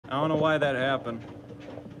I don't know why that happened.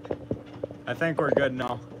 I think we're good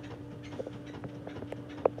now.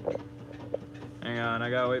 Hang on, I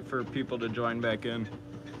gotta wait for people to join back in.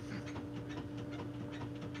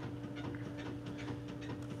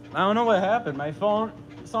 I don't know what happened. My phone,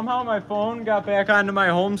 somehow my phone got back onto my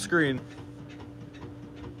home screen.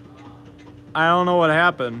 I don't know what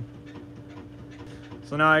happened.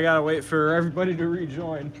 So now I gotta wait for everybody to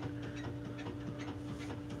rejoin.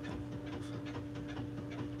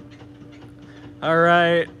 All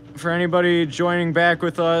right, for anybody joining back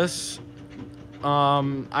with us,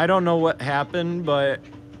 I don't know what happened, but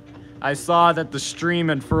I saw that the stream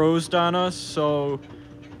had froze on us, so,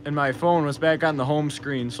 and my phone was back on the home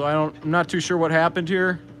screen, so I'm not too sure what happened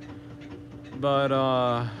here, but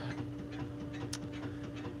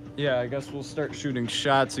yeah, I guess we'll start shooting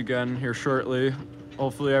shots again here shortly.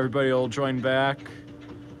 Hopefully everybody will join back.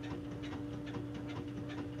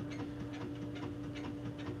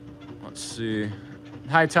 Let's see.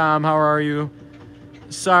 Hi Tom, how are you?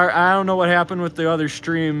 Sorry, I don't know what happened with the other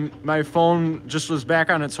stream. My phone just was back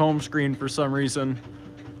on its home screen for some reason.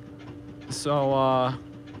 So,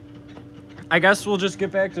 I guess we'll just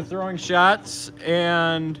get back to throwing shots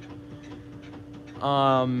and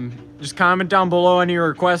just comment down below any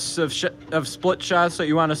requests of split shots that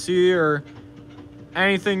you want to see or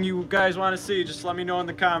anything you guys want to see. Just let me know in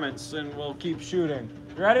the comments and we'll keep shooting.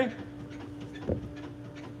 You ready?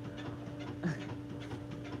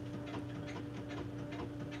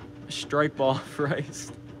 Strike ball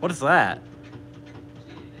Christ. What is that?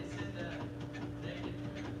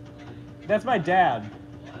 That's my dad.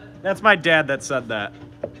 What? That's my dad that said that.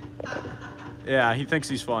 Yeah, he thinks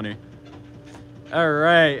he's funny. All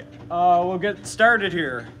right, we'll get started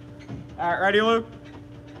here. All right, ready, Luke?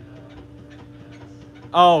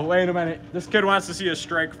 Oh, wait a minute. This kid wants to see a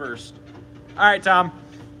strike first. All right, Tom.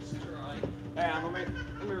 Strike. Hang on, let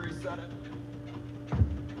me reset it.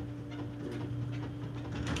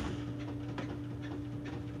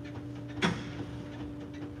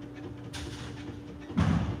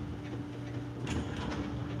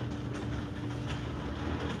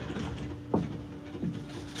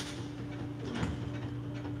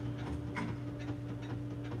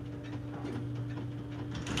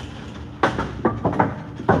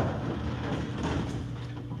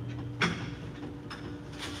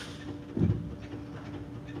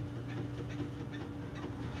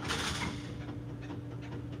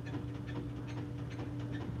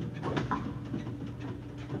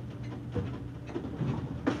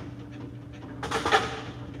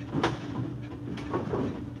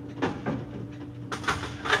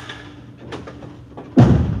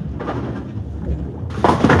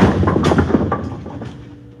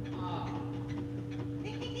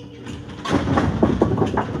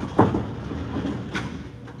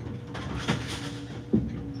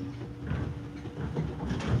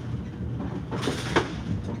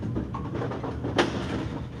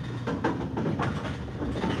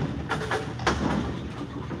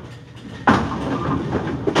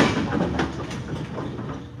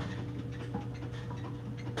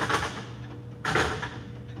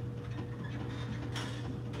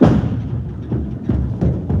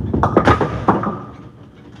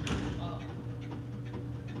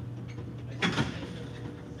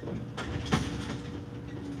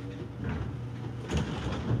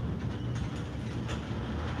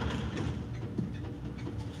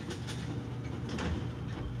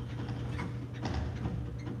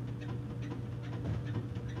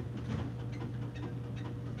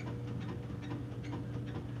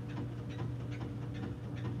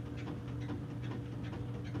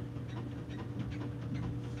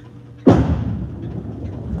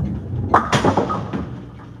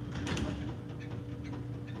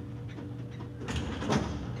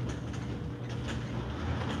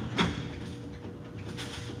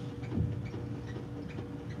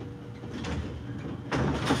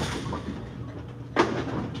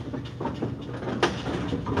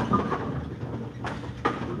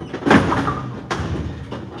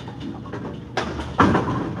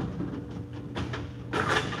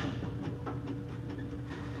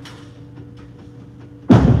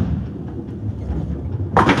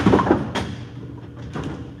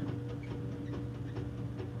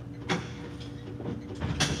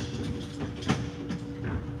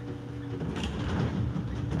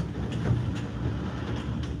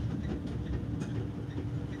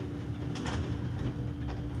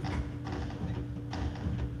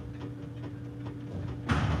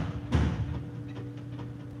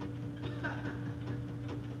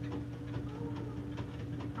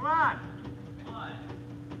 Come on. What?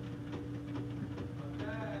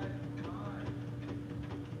 Okay, come on.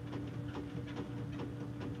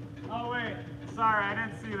 Oh wait, sorry, I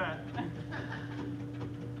didn't see that.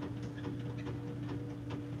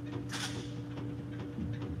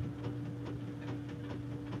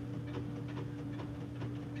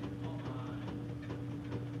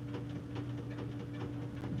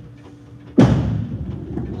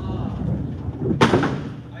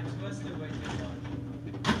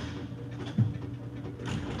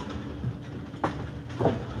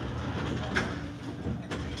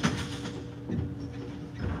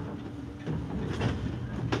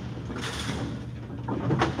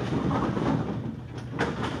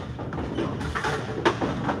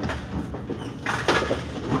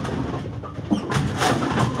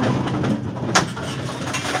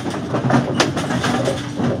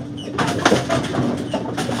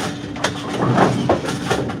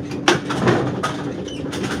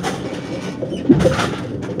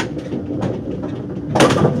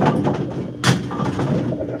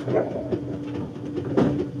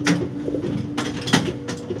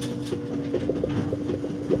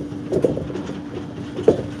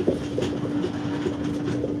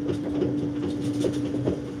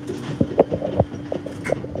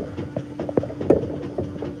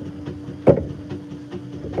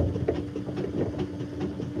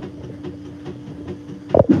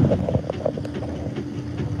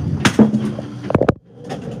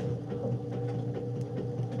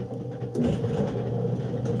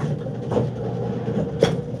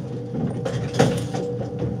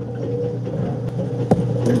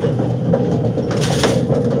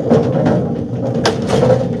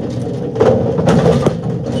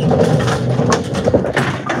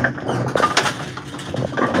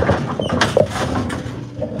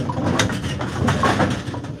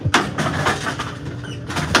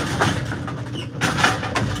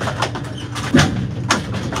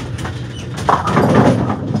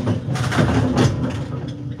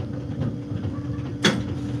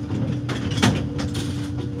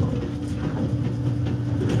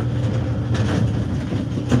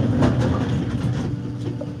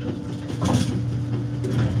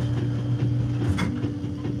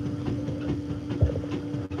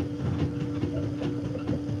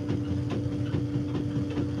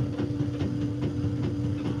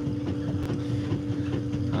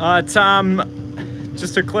 Tom,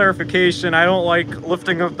 just a clarification, I don't like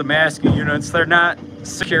lifting up the masking units. They're not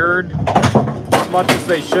secured as much as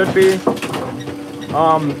they should be.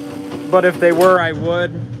 But if they were, I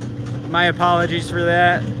would. My apologies for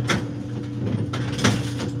that.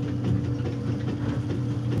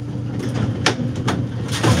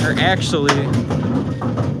 Or actually,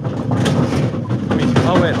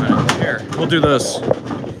 oh wait a minute, here, we'll do this. Wait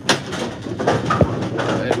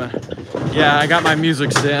a minute. Yeah, I got my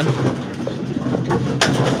music stand.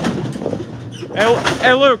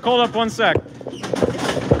 Hey Luke, hold up one sec.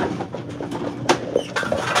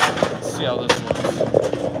 Let's see how this looks.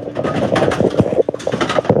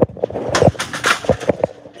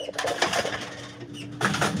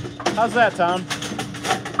 How's that, Tom?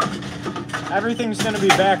 Everything's gonna be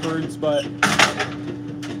backwards, but it's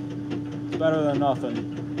better than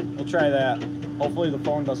nothing. We'll try that. Hopefully the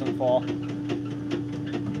phone doesn't fall.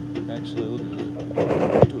 Actually, we'll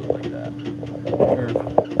do it like that. Or,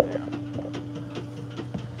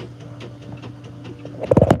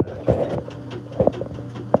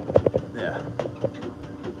 yeah.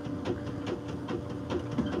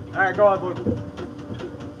 All right, go on, Luke.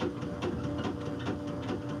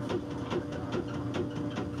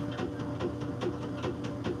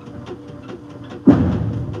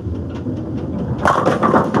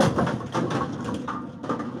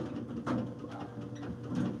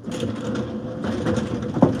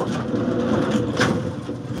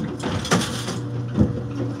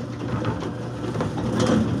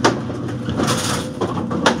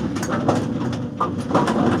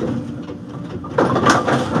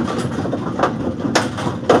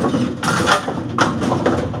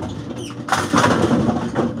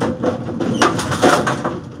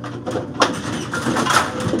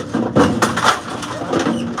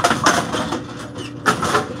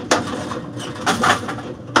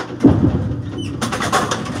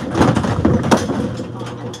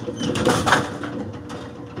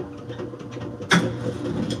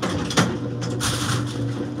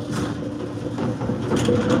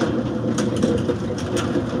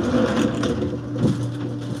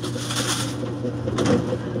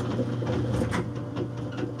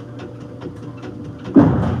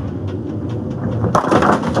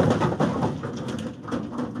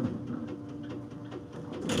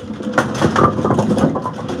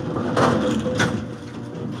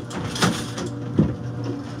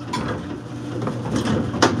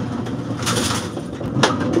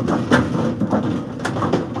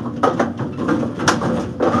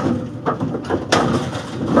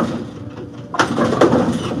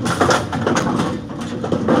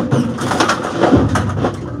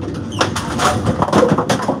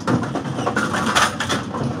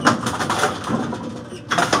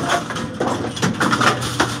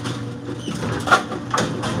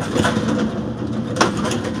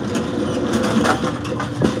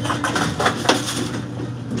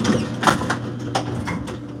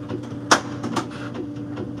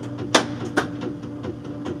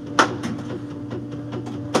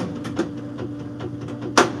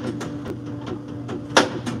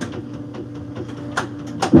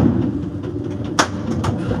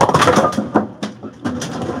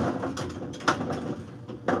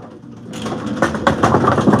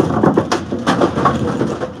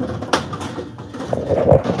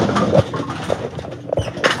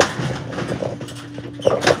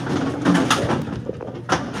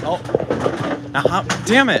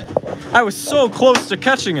 Damn it! I was so close to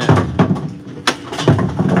catching it.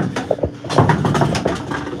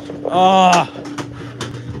 Oh,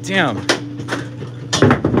 damn.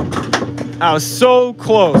 I was so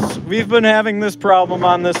close. We've been having this problem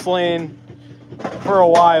on this lane for a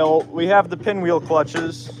while. We have the pinwheel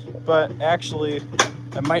clutches, but actually,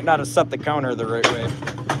 I might not have set the counter the right way.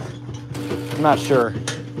 I'm not sure.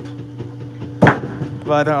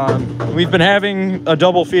 But we've been having a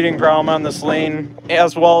double feeding problem on this lane,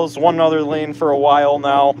 as well as one other lane for a while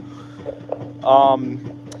now.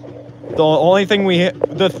 The only thing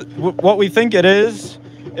what we think it is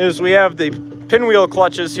we have the pinwheel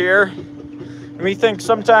clutches here, and we think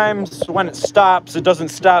sometimes when it stops, it doesn't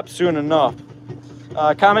stop soon enough.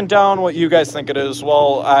 Comment down what you guys think it is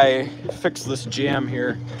while I fix this jam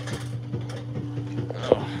here.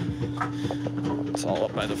 Oh, it's all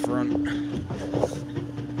up by the front.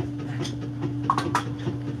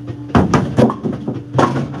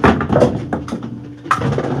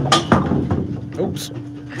 Oops.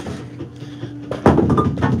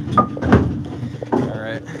 All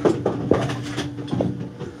right.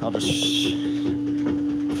 I'll just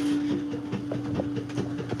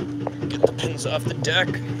get the pins off the deck.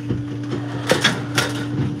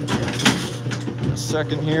 A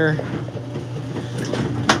second here.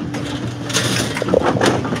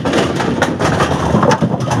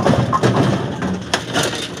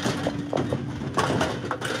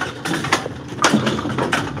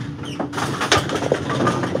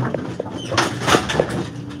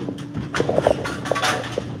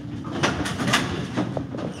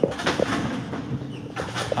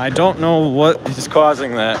 I don't know what is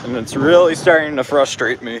causing that, and it's really starting to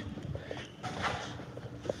frustrate me.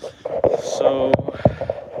 So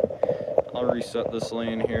I'll reset this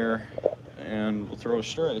lane here and we'll throw a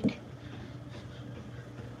strike.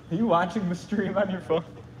 Are you watching the stream on your phone?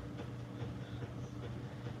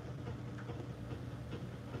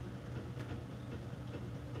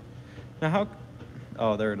 Now how?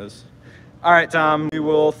 Oh, there it is. All right, Tom. We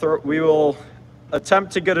will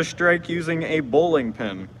attempt to get a strike using a bowling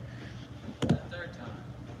pin. Third time.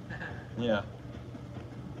 Yeah.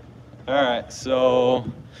 All right. So,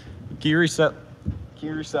 can you reset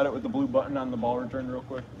it with the blue button on the ball return real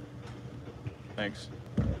quick? Thanks.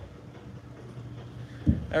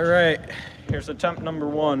 All right. Here's attempt number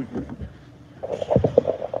 1.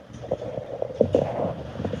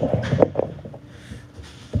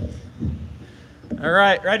 All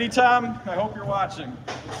right, ready, Tom? I hope you're watching.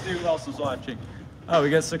 Let's see who else is watching. Oh,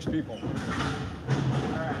 we got 6 people. All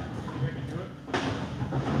right, we can do it.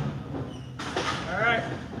 All right,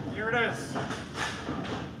 here it is.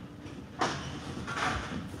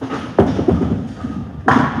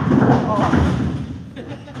 Oh.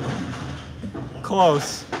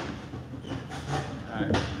 Close. All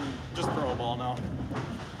right, just throw a ball now.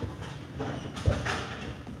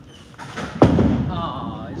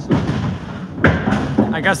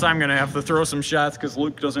 I guess I'm gonna have to throw some shots because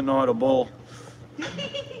Luke doesn't know how to bowl.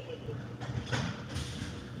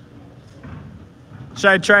 Should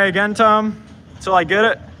I try again, Tom? Till I get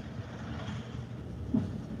it?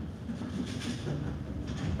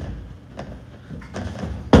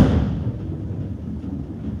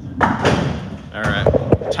 All right.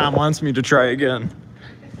 Tom wants me to try again.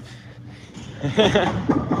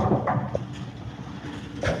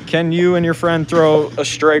 Can you and your friend throw a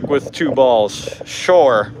strike with 2 balls?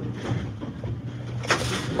 Sure.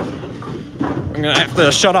 I'm gonna have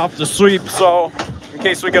to shut off the sweep, so in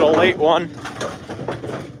case we get a late one.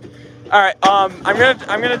 All right, I'm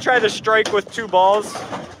gonna try the strike with 2 balls.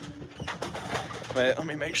 Wait, let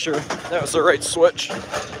me make sure that was the right switch.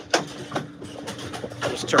 I'll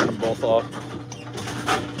just turn them both off.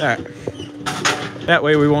 All right. That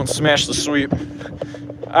way we won't smash the sweep.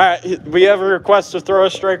 All right, we have a request to throw a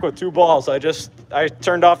strike with 2 balls. I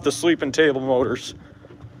turned off the sweep and table motors.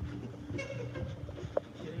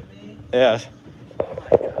 Yeah.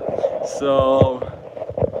 So,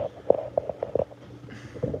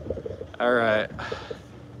 all right.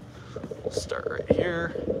 We'll start right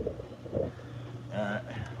here. All right,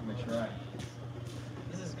 let me try.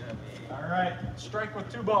 This is gonna be. All right, strike with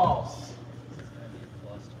 2 balls. This is gonna be a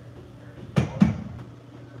cluster.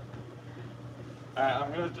 All right,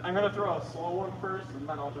 I'm gonna throw a slow one first, and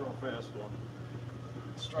then I'll throw a fast one.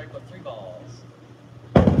 Strike with 3 balls.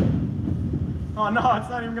 Oh no, it's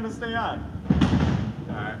not even gonna stay on.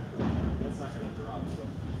 All right, that's not gonna drop. So.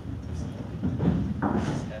 This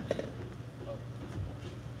is heavy. Oh.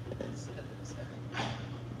 This is heavy.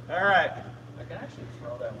 All right. I can actually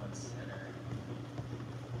throw that one center.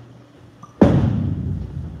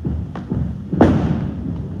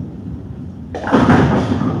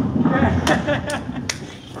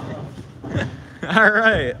 All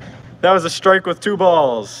right. That was a strike with 2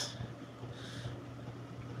 balls.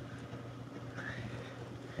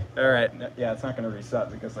 All right. Yeah, it's not going to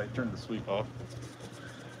reset because I turned the sweep off.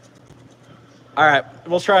 All right.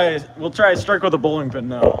 We'll try a strike with a bowling pin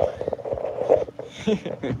now.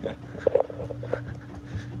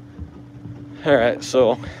 All right.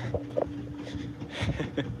 So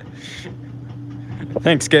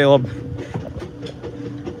thanks, Caleb.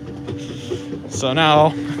 So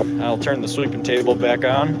now I'll turn the sweeping table back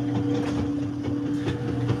on.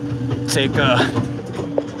 Take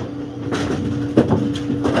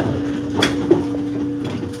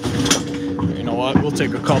you know what? We'll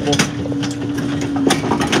take a couple.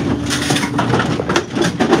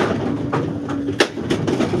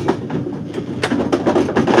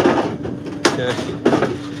 Okay.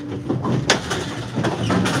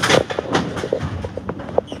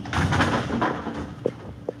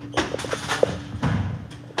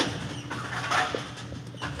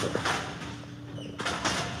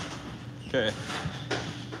 Okay.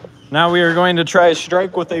 Now we are going to try a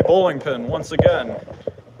strike with a bowling pin once again.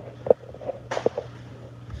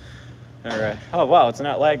 All right. Oh, wow, it's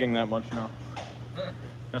not lagging that much now.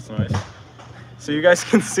 That's nice. So you guys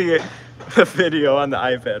can see it, the video on the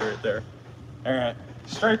iPad right there. All right.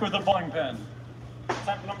 Strike with a bowling pin.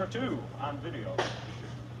 Attempt number 2 on video.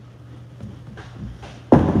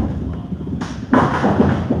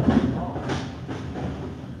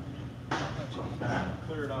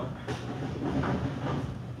 Clear it out.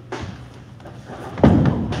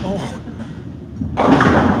 Oh.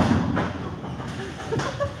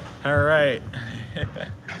 All right.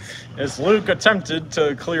 As Luke attempted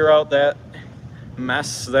to clear out that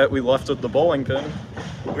mess that we left with the bowling pin,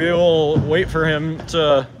 we will wait for him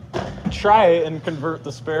to try and convert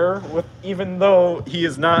the spare, with, even though he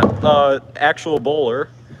is not an actual bowler.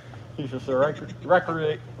 He's just a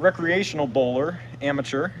recreational bowler,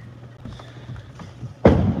 amateur.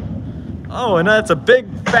 Oh, and that's a big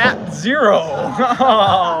fat 0.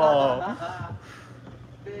 Oh.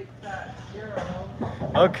 Big fat 0.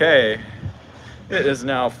 Okay. It is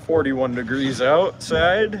now 41 degrees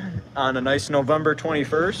outside on a nice November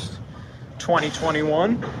 21st,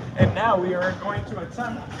 2021. And now we are going to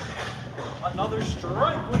attempt another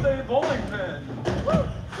strike with a bowling pin. Woo!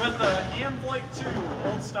 With a Amblite 2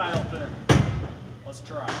 old style pin. Let's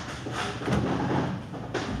try.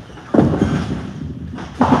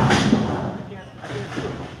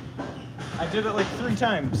 I did it like 3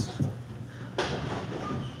 times.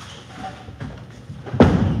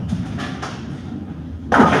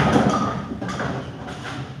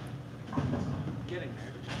 Getting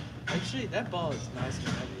there. Actually, that ball is nice and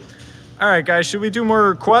heavy. All right, guys, should we do more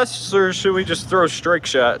requests or should we just throw strike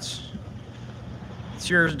shots? It's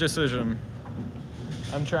your decision.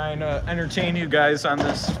 I'm trying to entertain you guys on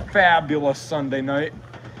this fabulous Sunday night.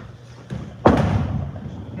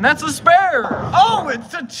 And that's a spare! Oh,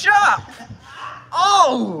 it's a chop!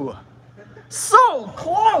 Oh! So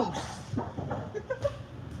close!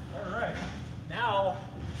 All right, now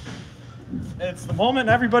it's the moment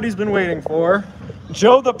everybody's been waiting for.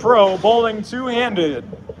 Joe the Pro bowling 2-handed.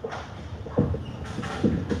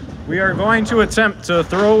 We are going to attempt to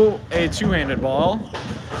throw a 2-handed ball,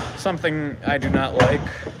 something I do not like.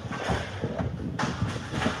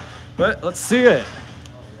 But let's see it.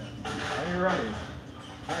 Are you ready?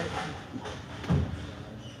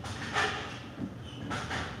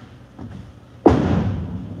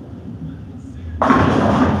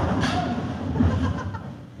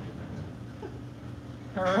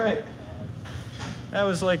 All right. That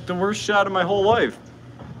was like the worst shot of my whole life.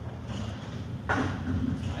 I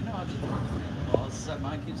know how to do balls, except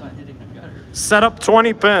mine keeps on hitting the gutter. Set up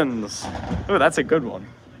 20 pins. Oh, that's a good one.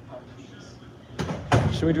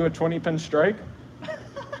 Should we do a 20-pin strike?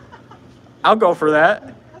 I'll go for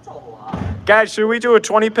that. That's a lot. Guys, should we do a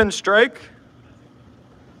 20-pin strike?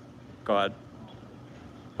 Go ahead.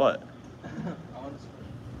 What?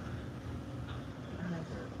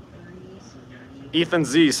 Ethan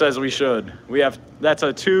Z says we should. We have, that's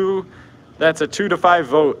a 2 to 5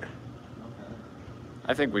 vote.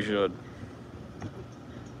 I think we should.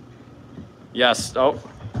 Yes. Oh.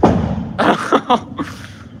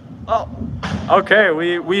 Oh. Okay,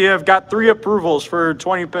 we have got 3 approvals for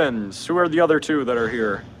 20 pins. Who are the other 2 that are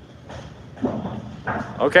here?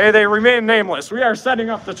 Okay, they remain nameless. We are setting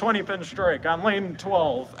up the 20-pin strike on lane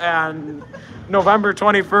 12 and November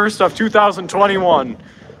 21st of 2021.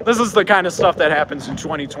 This is the kind of stuff that happens in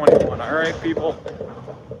 2021, all right, people?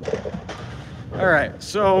 All right,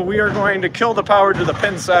 so we are going to kill the power to the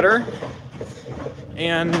pin setter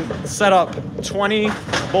and set up 20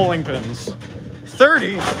 bowling pins.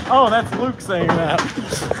 30? Oh, that's Luke saying that.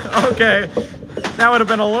 Okay. That would have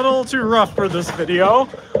been a little too rough for this video.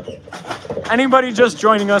 Anybody just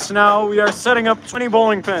joining us now, we are setting up 20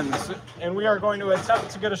 bowling pins, and we are going to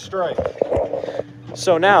attempt to get a strike.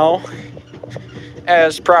 So now,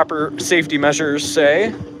 as proper safety measures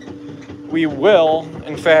say, we will,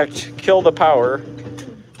 in fact, kill the power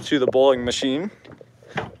to the bowling machine.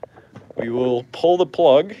 We will pull the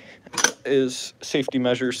plug, as safety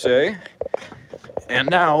measures say, and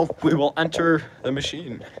now we will enter the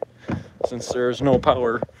machine, since there is no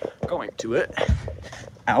power going to it.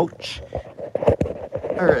 Ouch.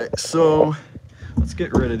 All right, so let's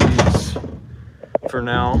get rid of these for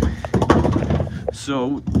now.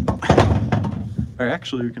 So, or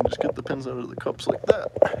actually, we can just get the pins out of the cups like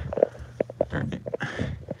that. All right.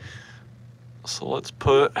 So let's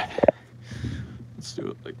do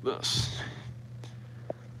it like this.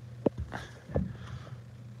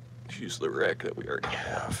 Use the rack that we already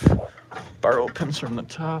have. Borrow pins from the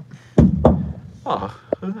top. Oh,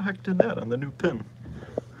 who the heck did that on the new pin?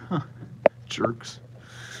 Huh, jerks.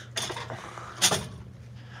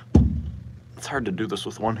 It's hard to do this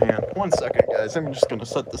with one hand. 1 second, guys. I'm just gonna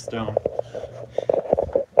set this down.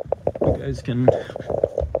 You guys can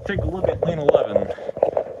take a look at lane 11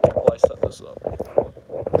 while I set this up.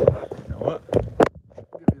 You know what?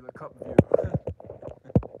 I'll give you the cup view.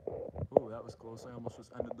 Oh, that was close. I almost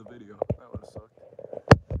just ended the video. That would have sucked.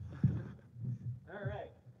 All right.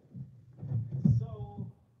 So,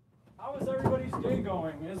 how is everybody's day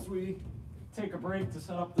going as we take a break to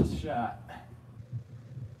set up this shot?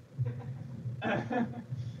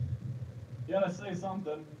 You gotta say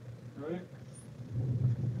something, right?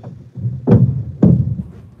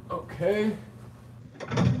 Okay.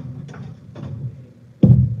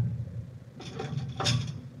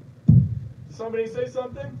 Somebody say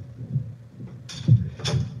something?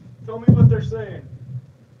 Tell me what they're saying.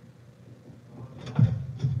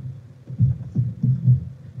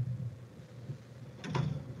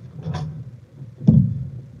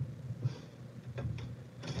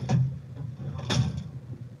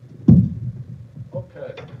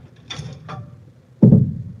 Okay.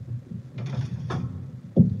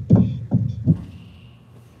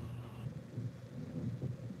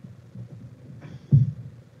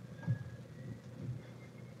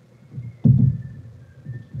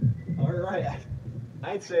 All right.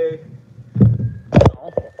 I'd say.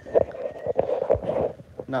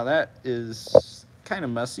 Now that is kind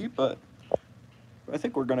of messy, but I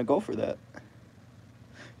think we're gonna go for that.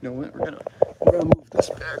 You know what? We're gonna move this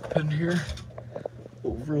back pin here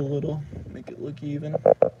over a little, make it look even.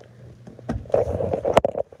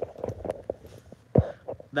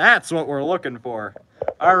 That's what we're looking for.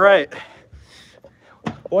 All right.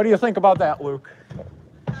 What do you think about that, Luke?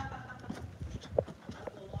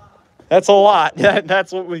 That's a lot. Yeah,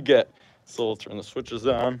 that's what we get. So we'll turn the switches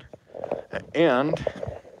on, and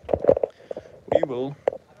we will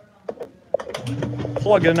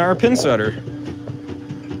plug in our pin setter.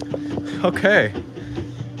 Okay.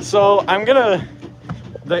 So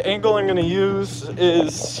the angle I'm gonna use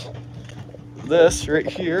is this right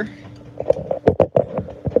here.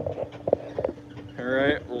 All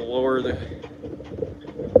right, we'll lower the.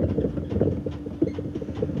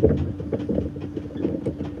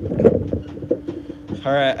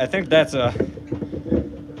 All right, I think that's a.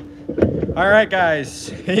 All right,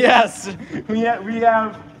 guys. Yes, we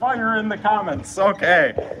have fire in the comments.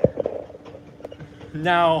 Okay.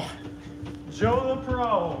 Now, Joe the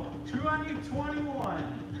Pro,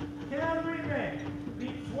 2021. Can we make the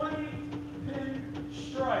 20-pin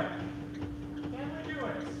strike? Can we do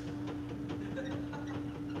it?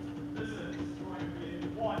 This is going to be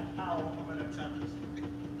one hell of an attempt.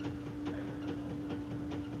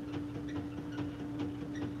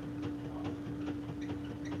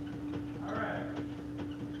 All right.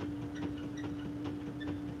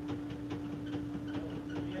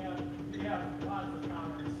 We have lots of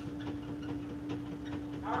comments.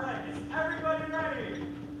 All right, is everybody ready?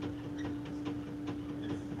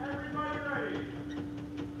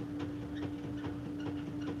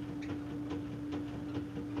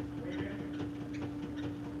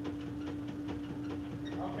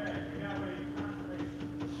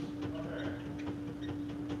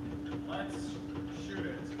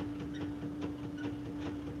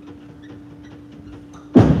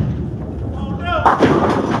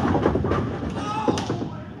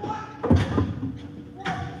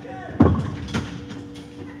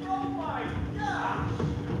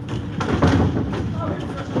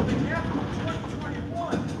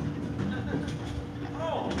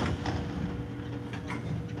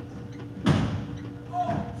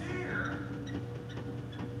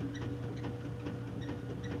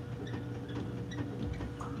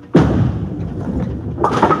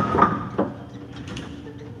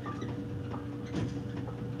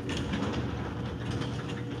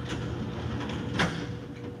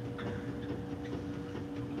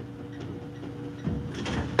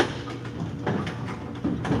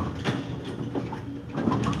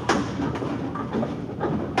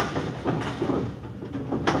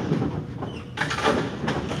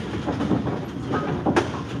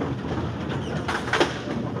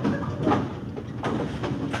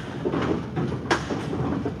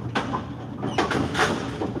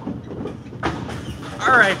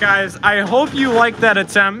 Alright guys, I hope you liked that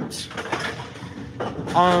attempt.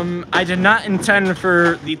 I did not intend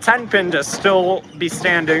for the 10 pin to still be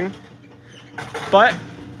standing, but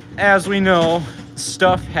as we know,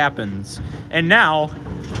 stuff happens. And now,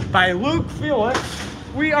 by Luke Felix,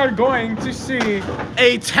 we are going to see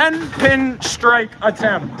a 10 pin strike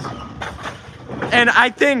attempt. And I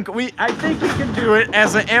think he can do it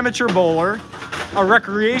as an amateur bowler, a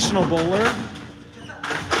recreational bowler.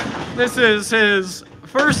 This is his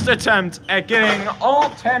first attempt at getting all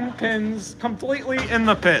 10 pins completely in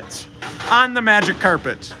the pit on the magic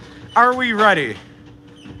carpet. Are we ready?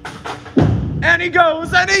 And he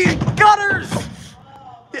goes, and he gutters!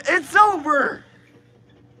 It's over!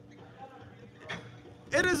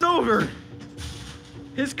 It is over.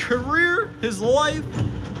 His career, his life,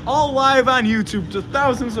 all live on YouTube to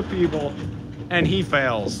thousands of people, and he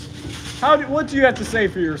fails. What do you have to say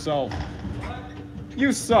for yourself?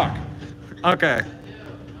 You suck. Okay.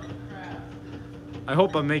 I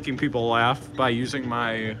hope I'm making people laugh by using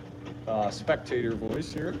my spectator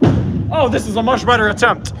voice here. Oh, this is a much better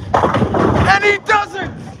attempt. And he does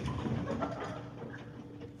it!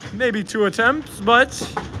 Maybe 2 attempts, but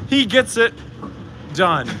he gets it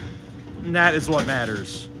done. And that is what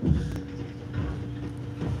matters.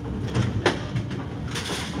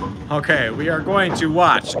 Okay, we are going to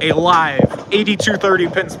watch a live 8230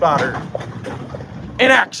 pin spotter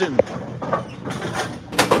in action.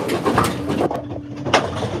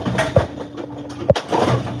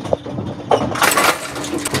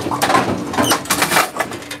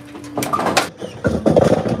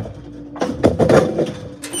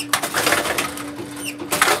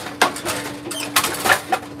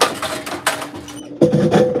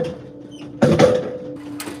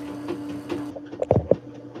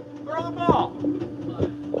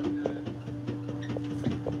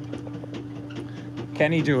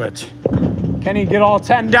 Can he do it? Can he get all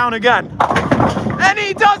 10 down again? And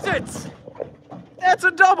he does it! That's a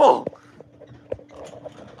double!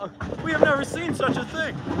 We have never seen such a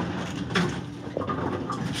thing.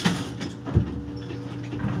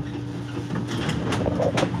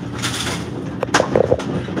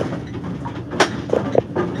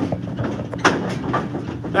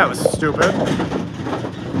 That was stupid.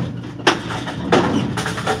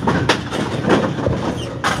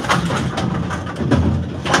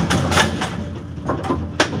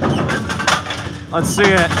 Let's see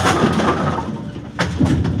it.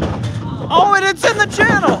 Oh, and it's in the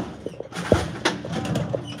channel!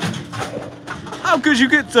 How could you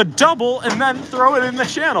get the double and then throw it in the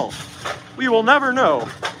channel? We will never know.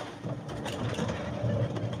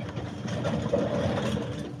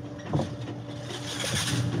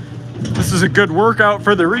 This is a good workout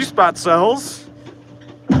for the respot cells.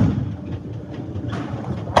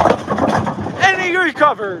 And he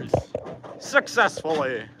recovers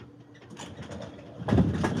successfully.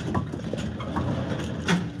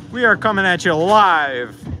 We are coming at you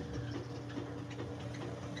live.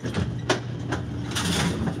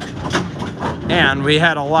 And we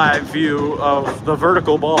had a live view of the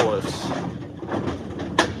vertical ball lifts.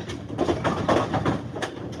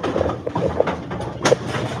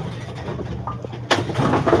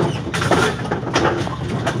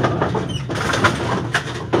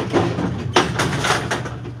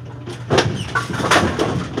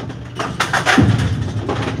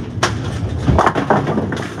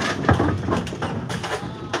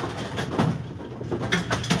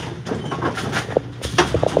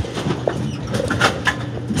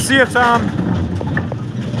 See you, Tom.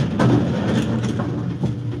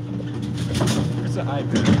 There's an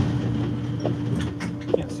iPad.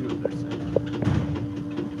 Can't see what they're saying.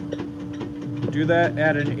 Do that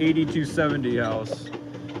at an 8270 house.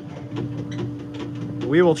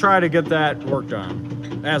 We will try to get that worked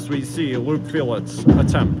on as we see Luke Felix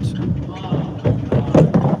attempt.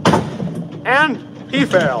 And he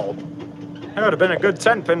failed. That would have been a good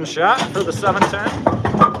 10-pin shot for the 710.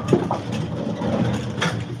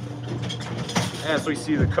 As we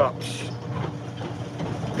see the cups.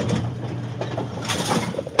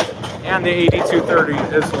 And the 8230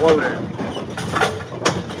 is loaded.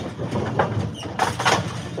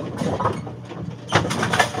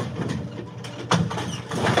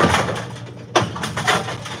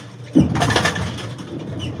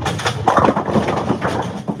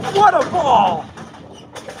 What a ball!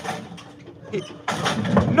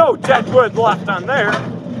 No dead wood left on there,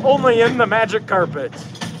 only in the magic carpet.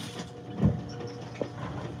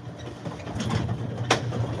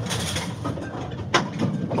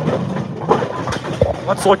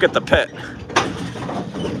 Let's look at the pit.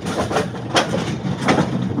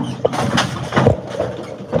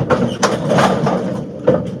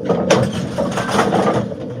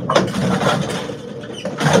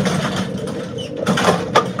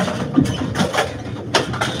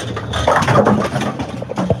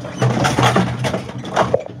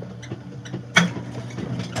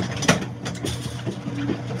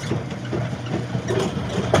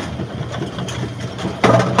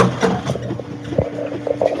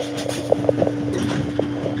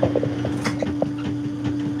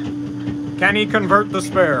 Can he convert the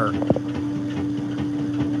spare?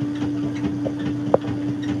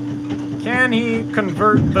 Can he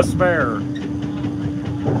convert the spare?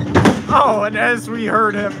 Oh, and as we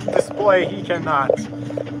heard him display, he cannot.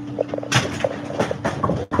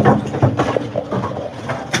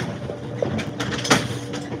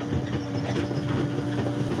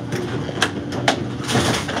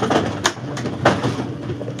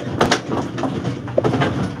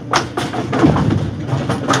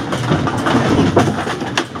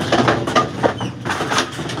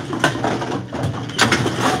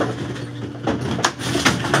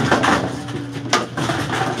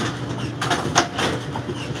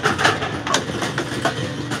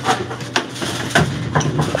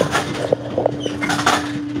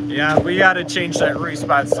 Yeah, we gotta change that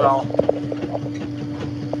respot cell.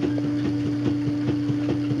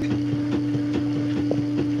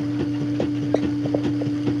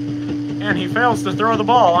 And he fails to throw the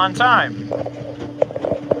ball on time.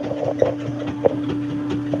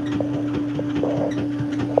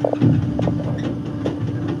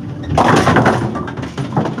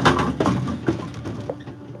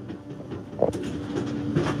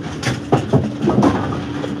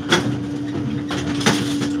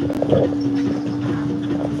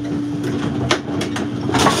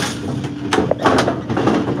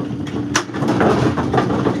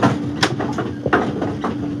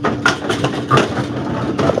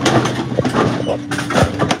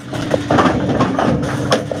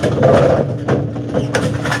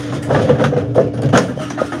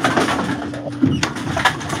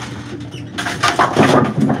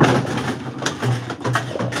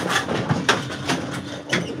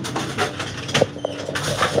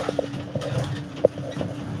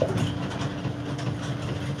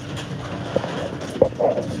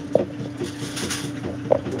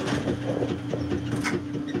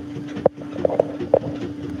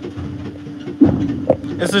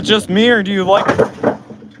 Is it just me, or do you like it?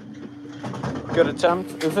 Good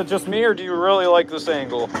attempt. Is it just me, or do you really like this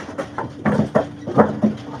angle?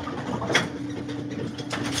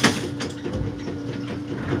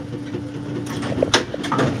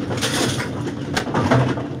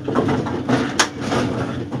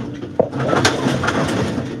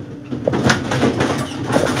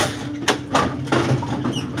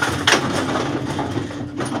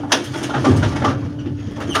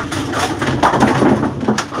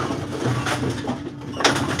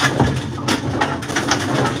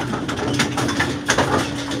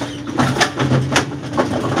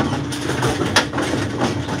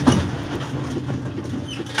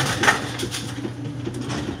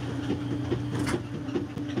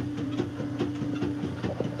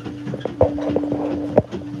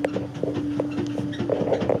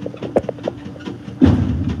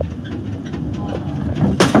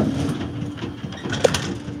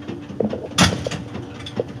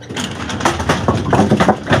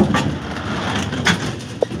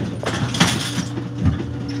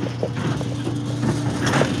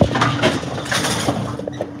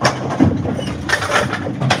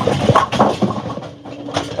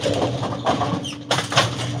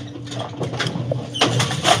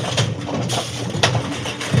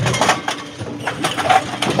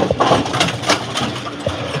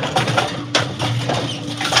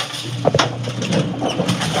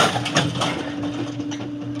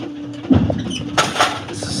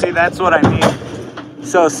 See, that's what I mean.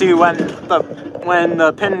 So see, when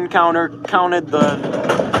the pin counter counted the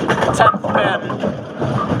 10th pin,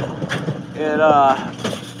 it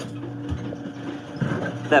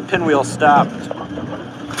that pinwheel stopped.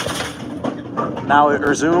 Now it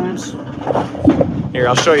resumes. Here,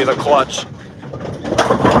 I'll show you the clutch.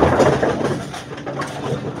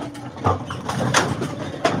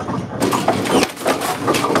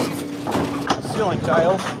 Ceiling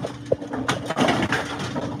tiles.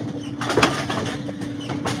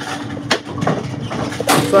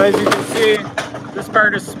 So as you can see, this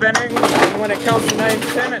part is spinning, and when it counts to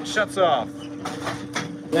 9-10, it shuts off.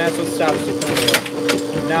 That's what stops the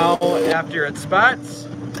pinwheel. Now, after it spots,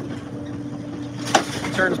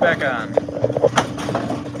 it turns back on.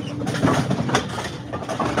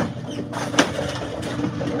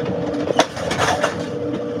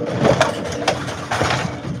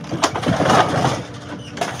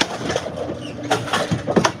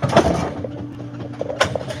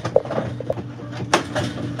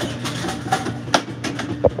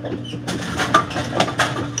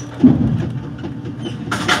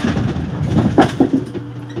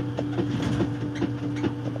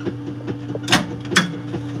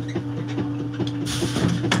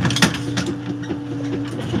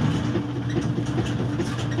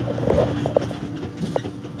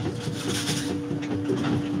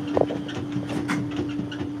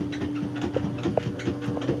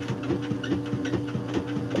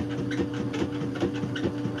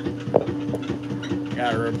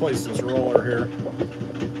 gotta replace this roller here.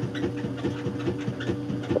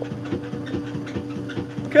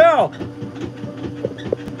 Go!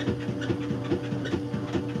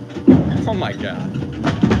 Oh my god.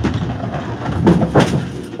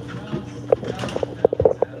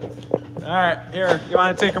 Alright, here, you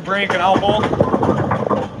wanna take a break and I'll hold?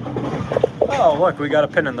 Oh, look, we got a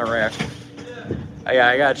pin in the rack. Yeah,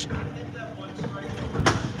 I got you.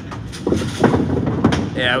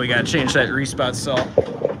 Yeah, we gotta change that respot cell.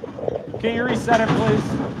 Can you reset it, please?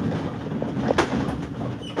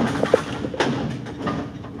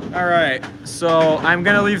 All right, so I'm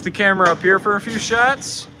gonna leave the camera up here for a few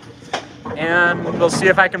shots, and we'll see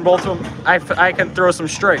if I can bolt them. I can throw some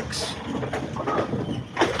strikes.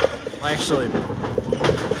 Actually,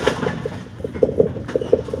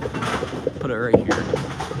 put it right here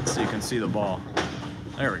so you can see the ball.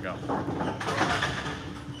 There we go.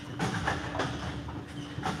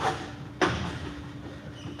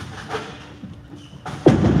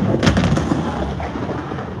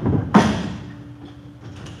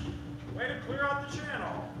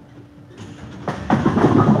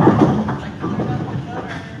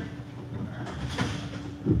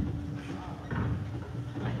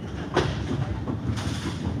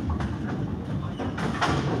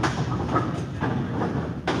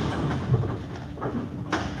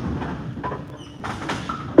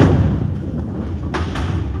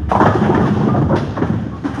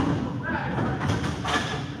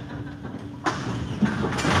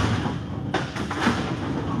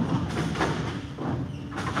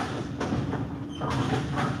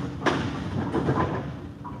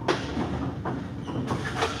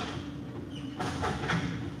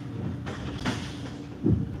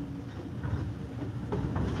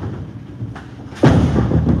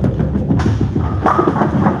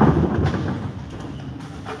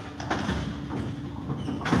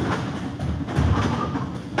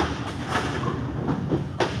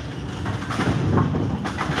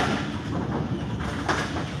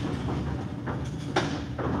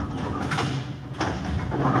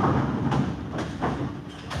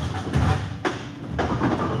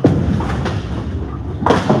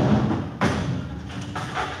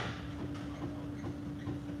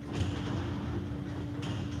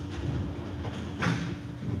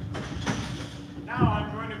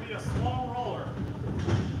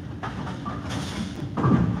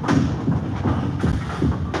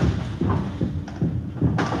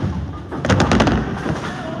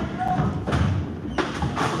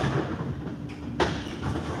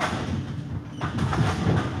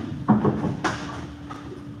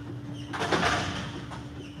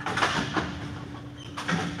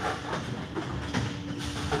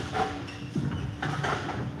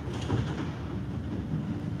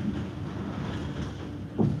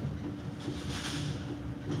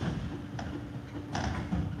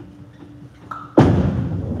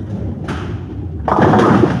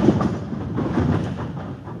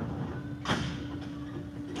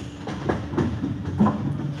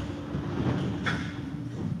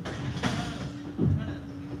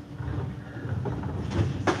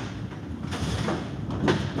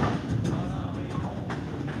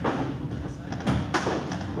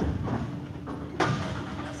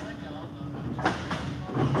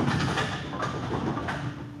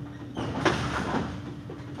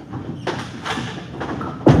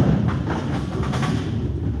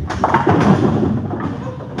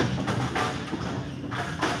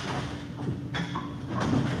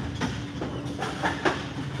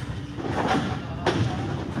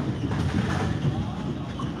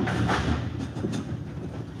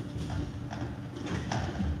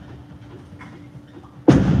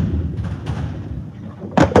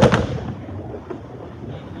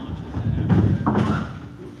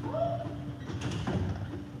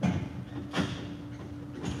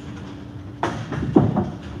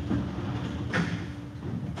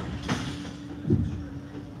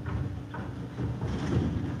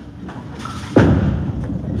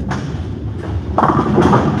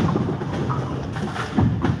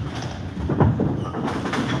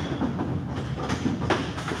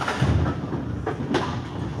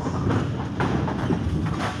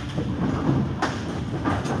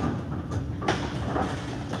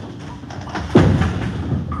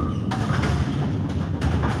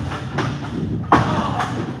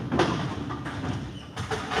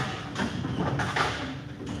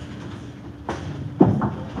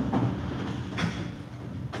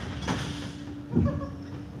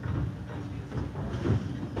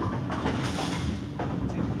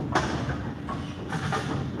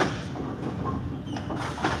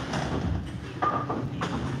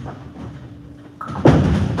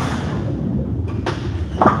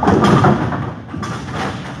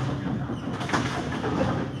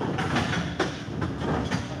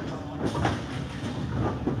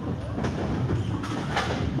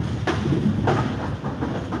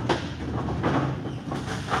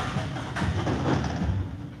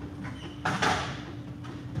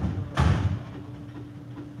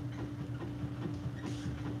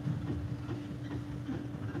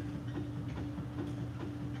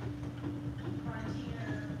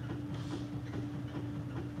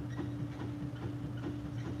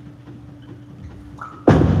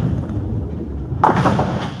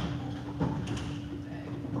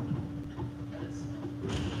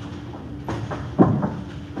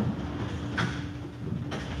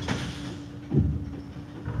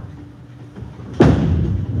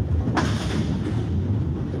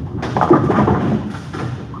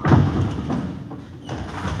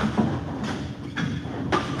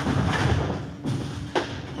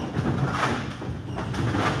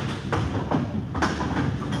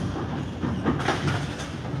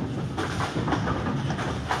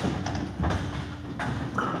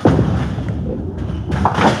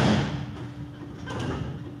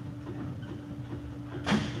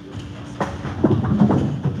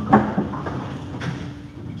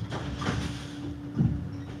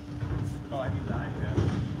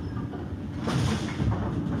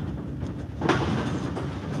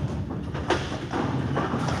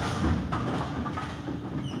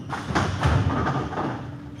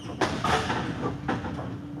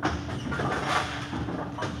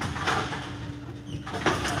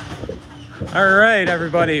 All right,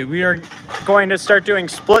 everybody, we are going to start doing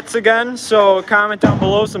splits again. So comment down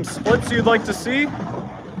below some splits you'd like to see.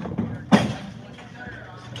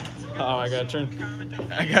 Oh, I gotta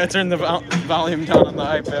turn the volume down on the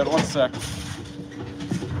iPad. 1 sec.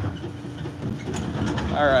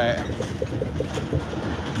 All right.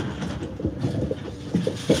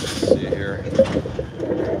 Let's see here.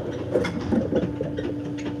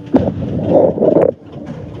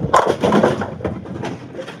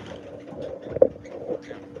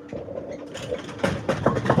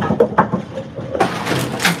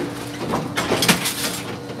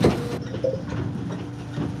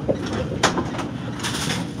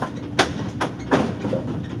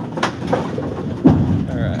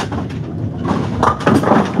 All right.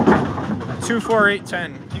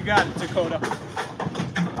 24810. You got it, Dakota.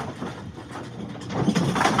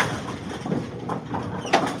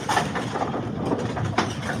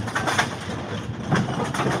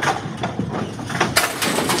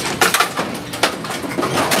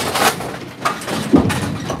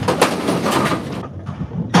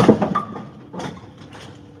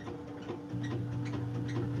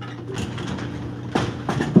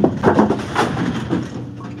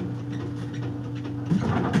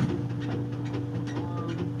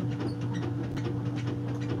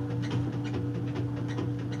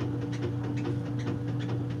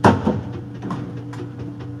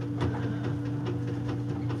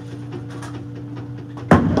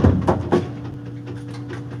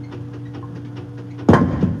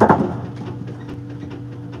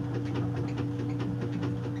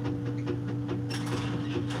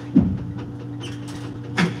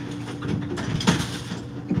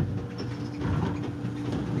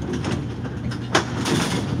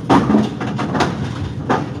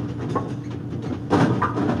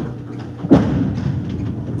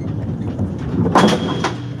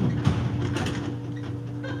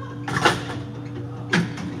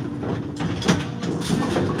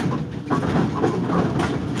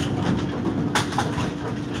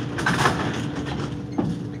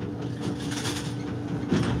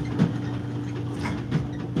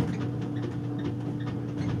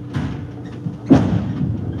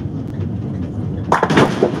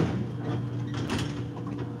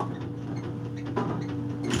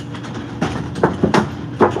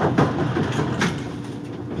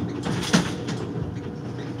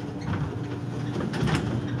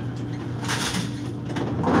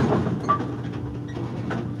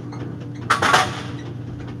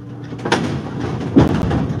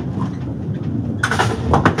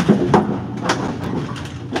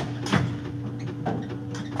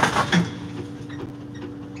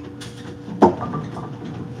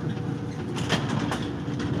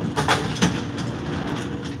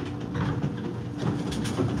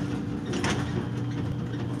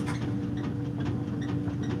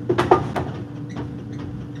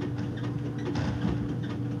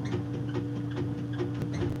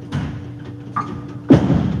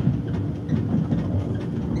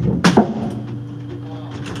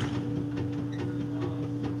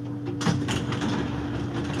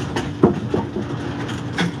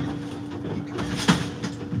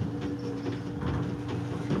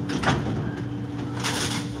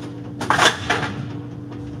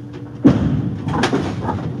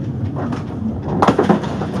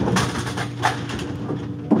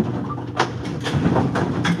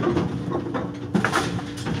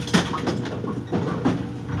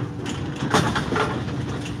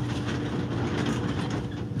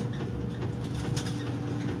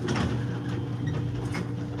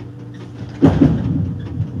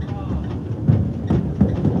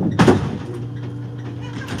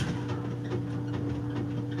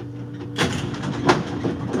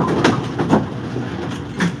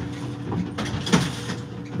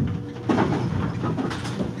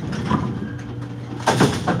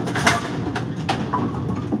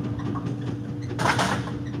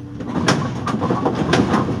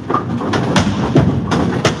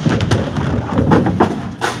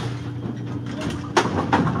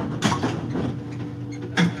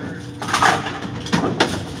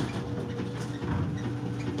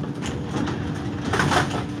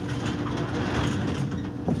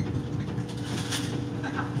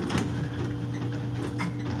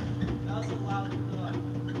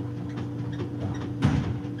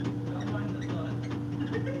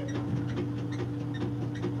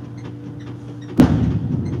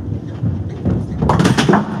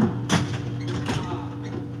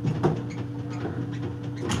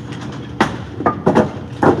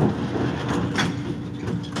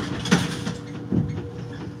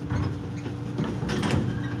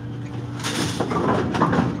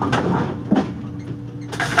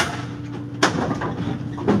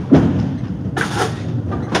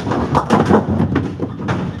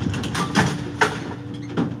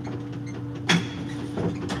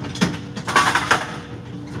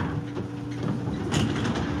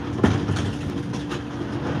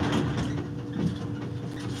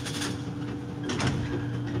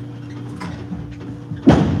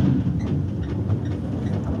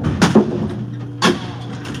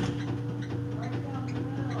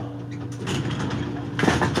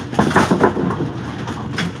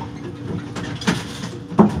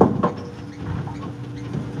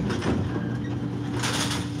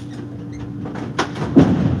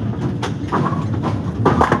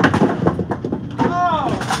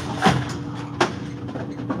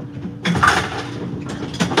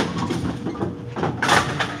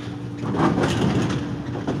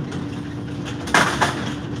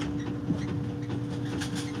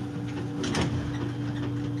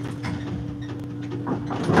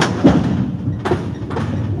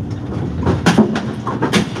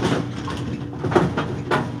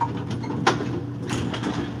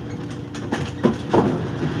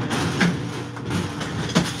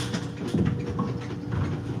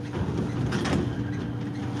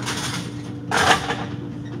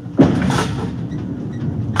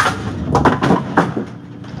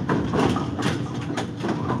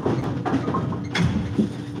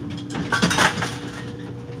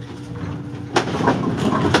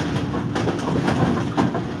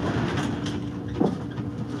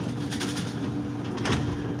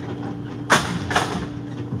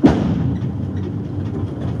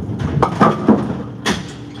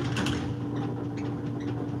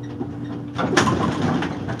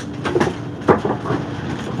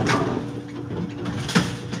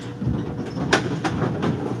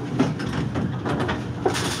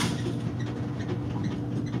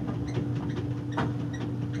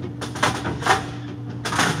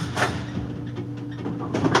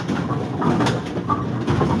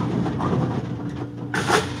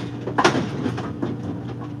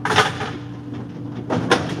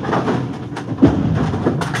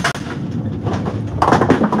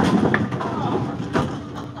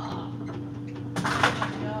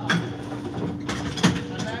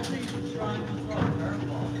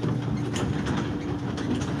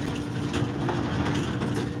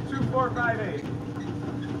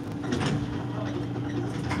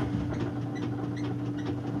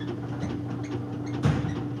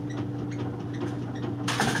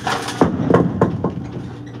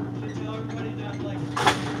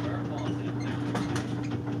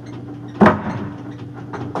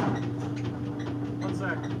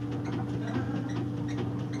 second.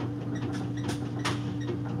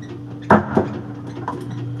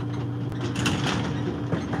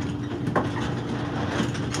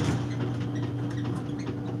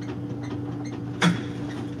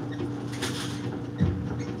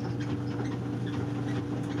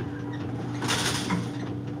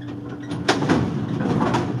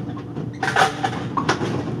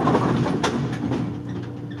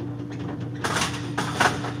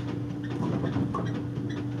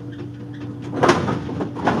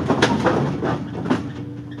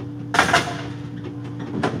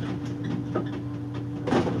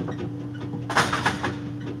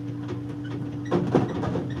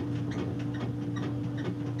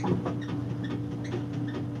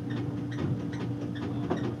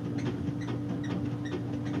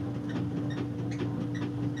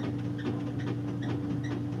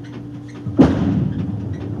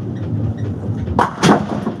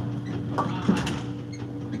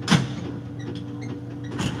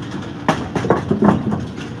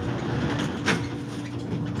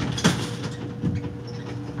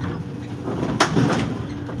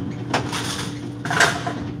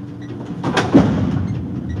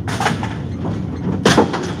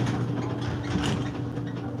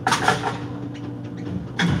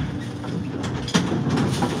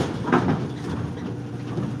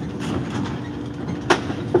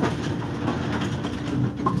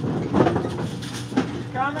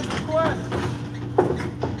 Comment request.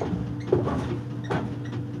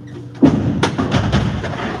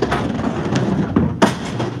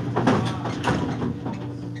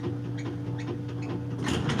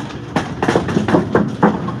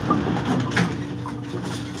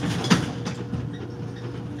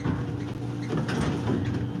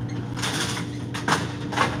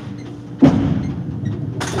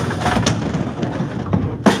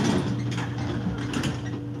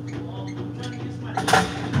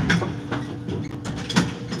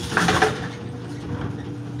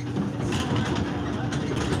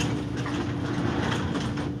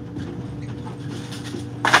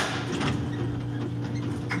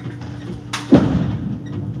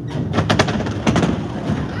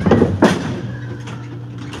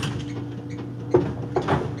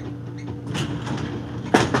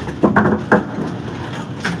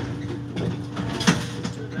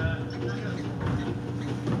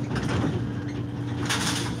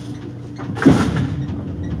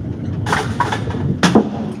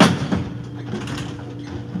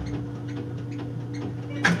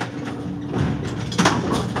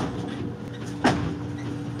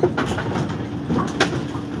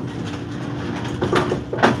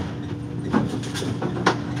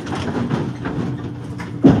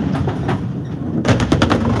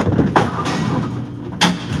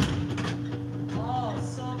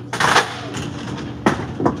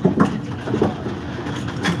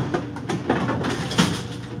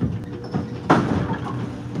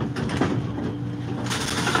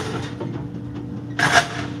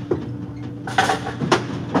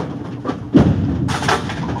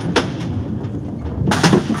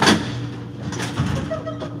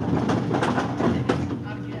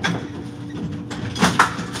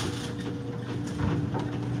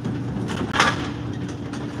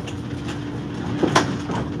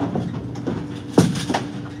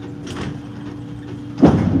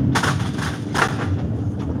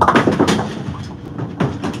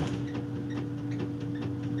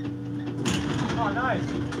 Oh, nice.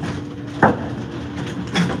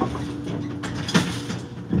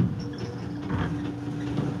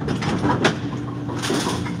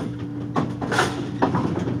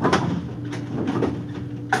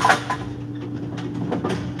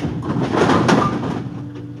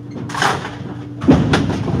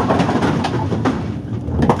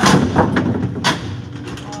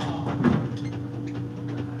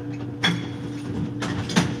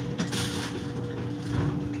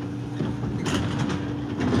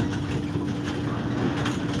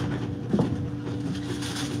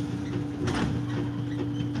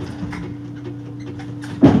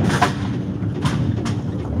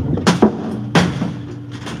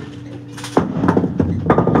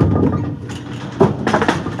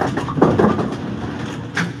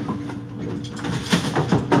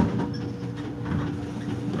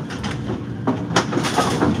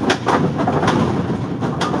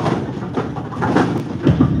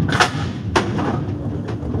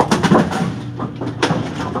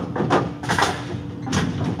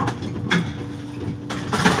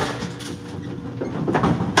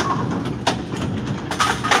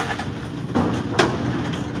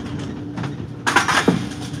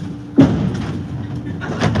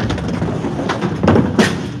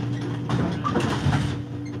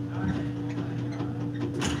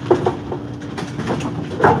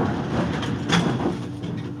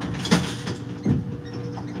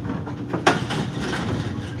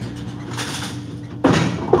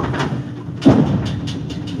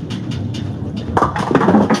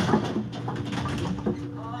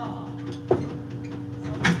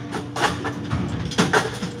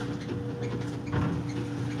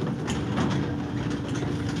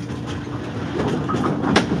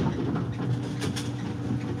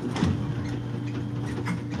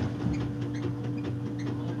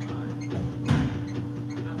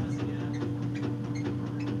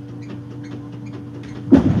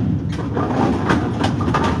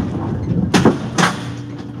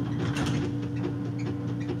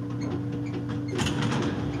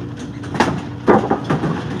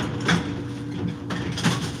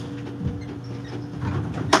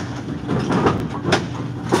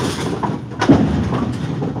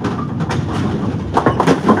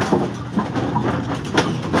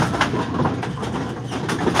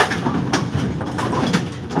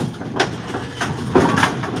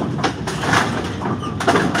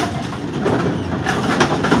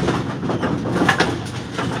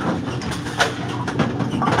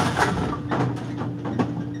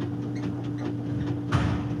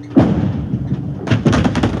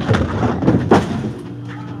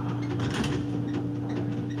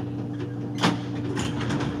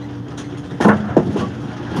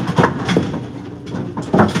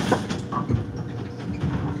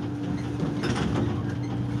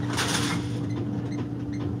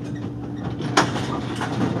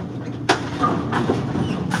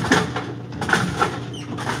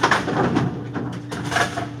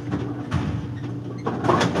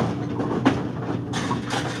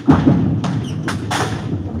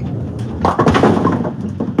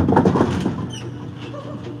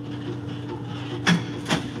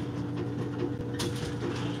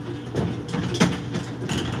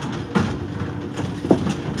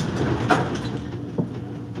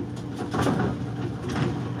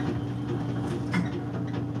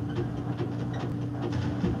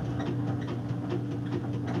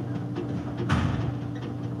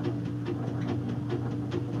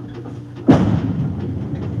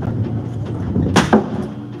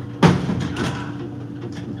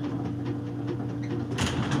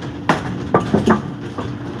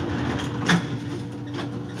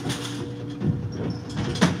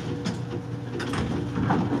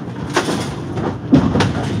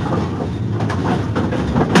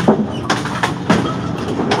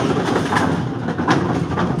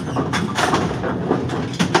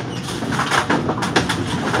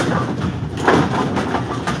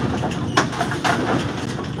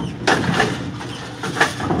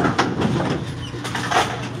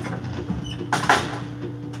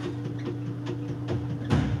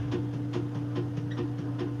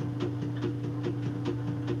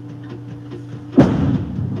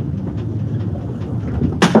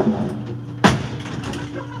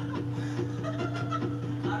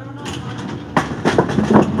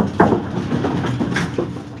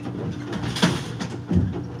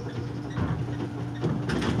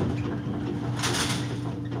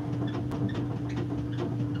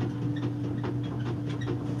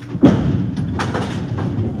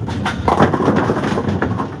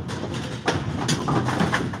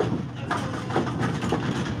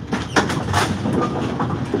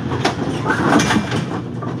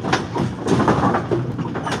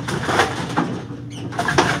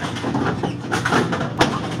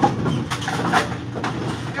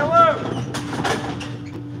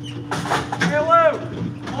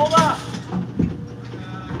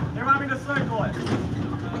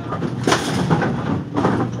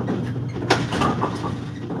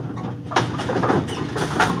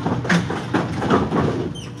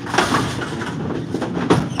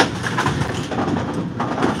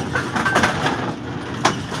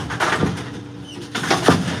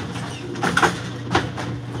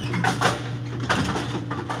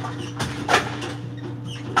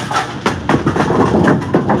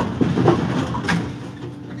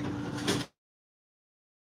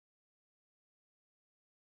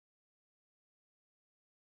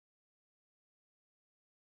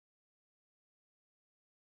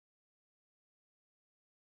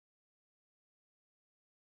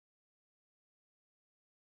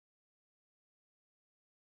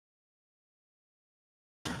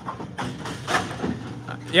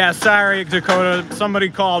 Yeah, sorry, Dakota. Somebody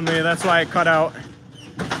called me. That's why I cut out.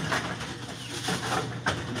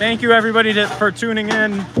 Thank you, everybody, for tuning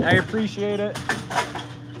in. I appreciate it.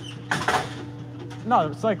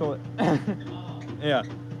 No, cycle it. Yeah.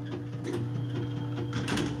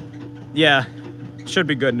 Yeah, should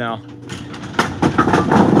be good now.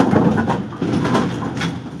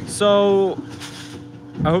 So,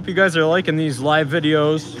 I hope you guys are liking these live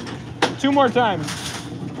videos. 2 more times.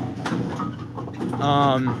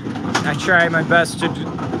 I try my best to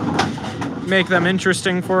make them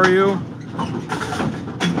interesting for you.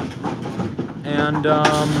 And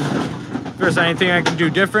if there's anything I can do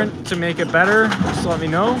different to make it better, just let me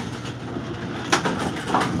know.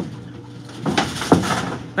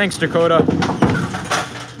 Thanks, Dakota.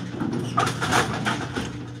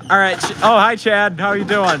 All right. Oh, hi, Chad. How you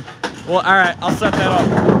doing? Well, all right. I'll set that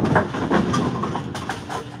up.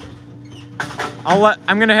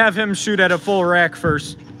 I'm gonna have him shoot at a full rack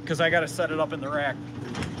first, because I gotta set it up in the rack.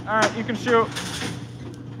 All right, you can shoot.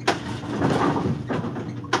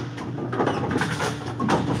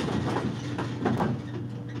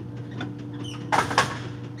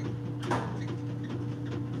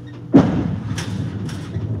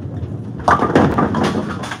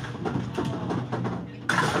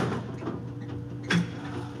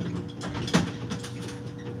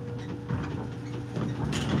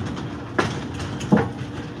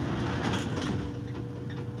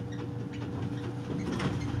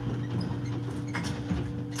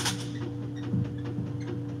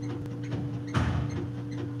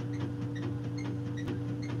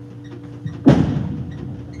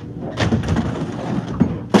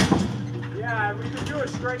 We could do a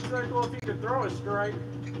strike circle if you could throw a strike.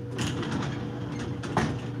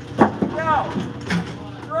 Go!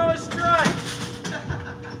 Throw a strike!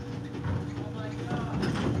 Oh my God.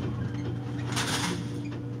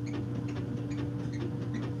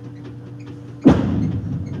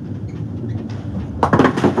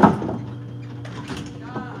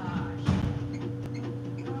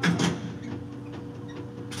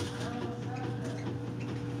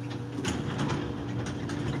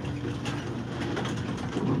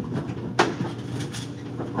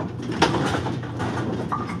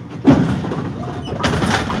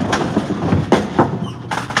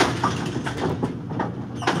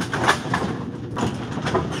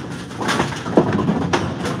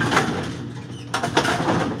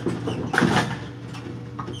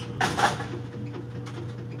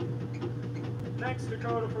 Thanks,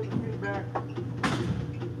 Dakota, for the feedback.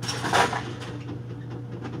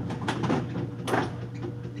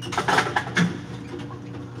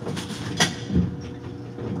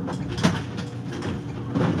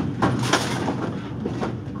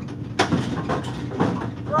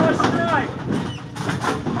 Throw a strike!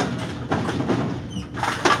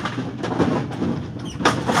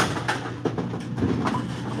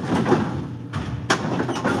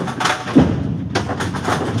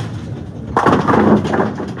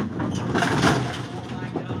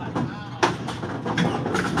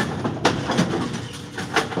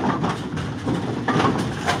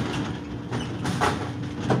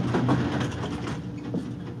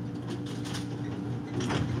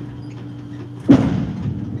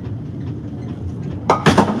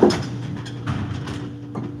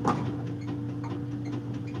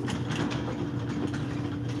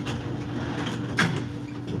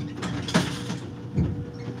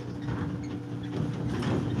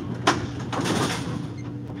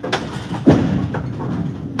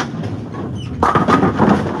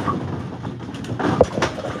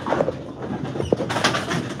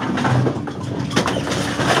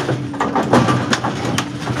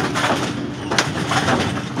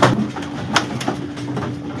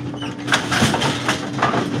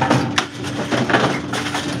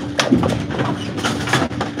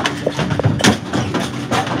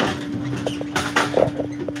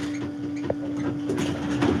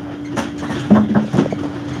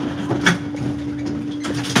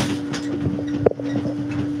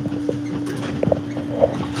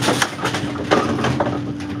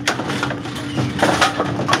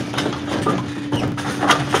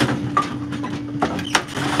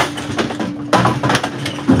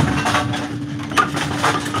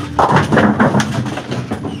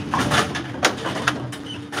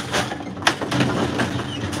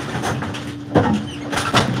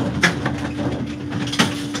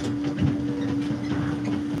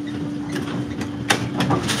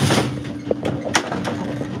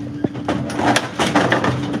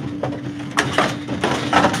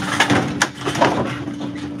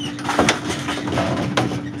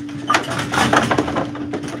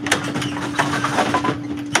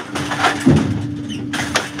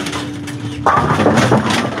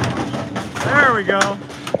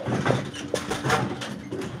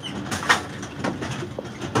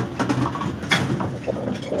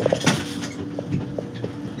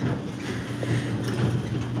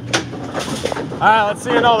 Alright, let's see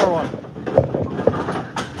another one.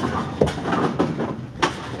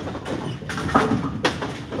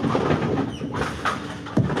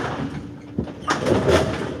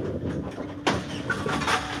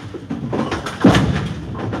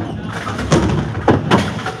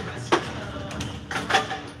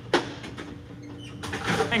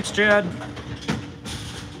 Thanks, Chad.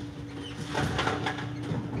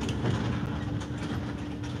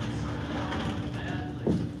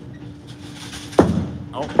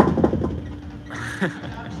 Oh.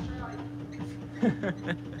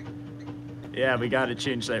 Yeah, we gotta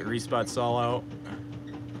change that respot saw out.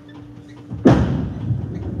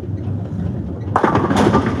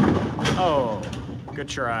 Oh, good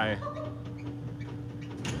try.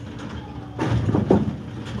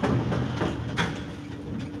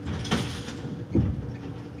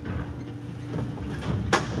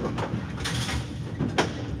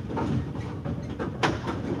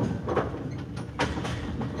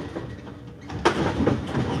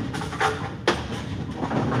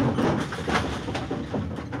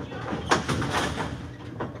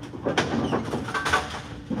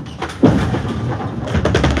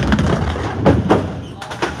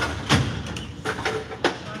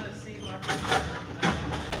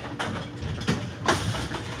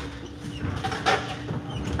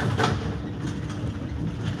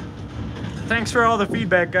 Thanks for all the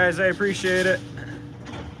feedback, guys. I appreciate it.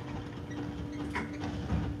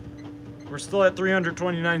 We're still at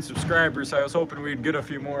 329 subscribers. I was hoping we'd get a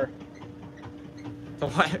few more.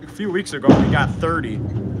 A few weeks ago, we got 30.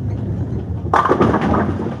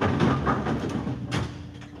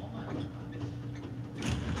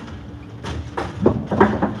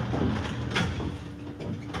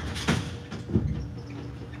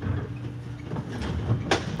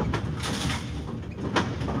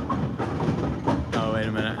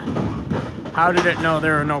 How did it know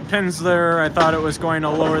there were no pins there? I thought it was going to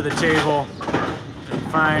lower the table.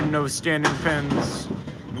 Fine, no standing pins.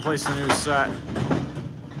 And place a new set.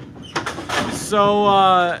 So,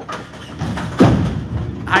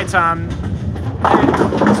 hi Tom.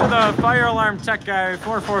 To the fire alarm tech guy,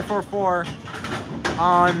 4444.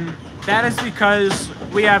 That is because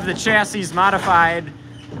we have the chassis modified,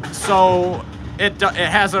 so it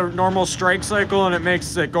has a normal strike cycle and it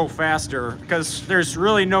makes it go faster because there's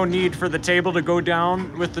really no need for the table to go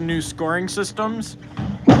down with the new scoring systems.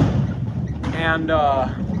 And oh,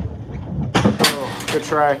 good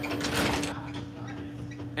try.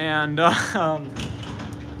 And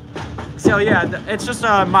so yeah, it's just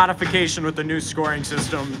a modification with the new scoring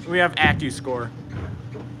system. We have AccuScore.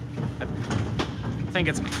 I think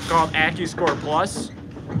it's called AccuScore Plus.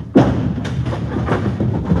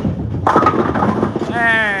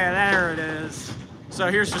 Hey, there it is. So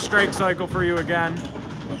here's the strike cycle for you again.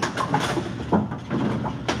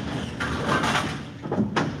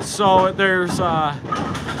 So there's,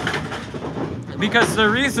 because the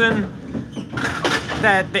reason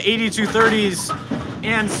that the 8230s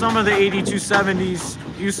and some of the 8270s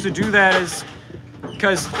used to do that is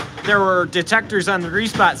because there were detectors on the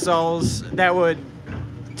respot cells that would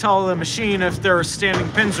tell the machine if there were standing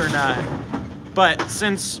pins or not. But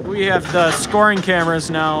since we have the scoring cameras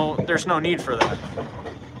now, there's no need for that.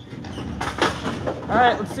 All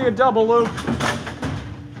right, let's see a double loop.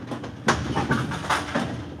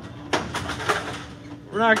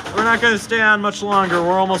 We're not going to stay on much longer.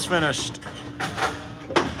 We're almost finished.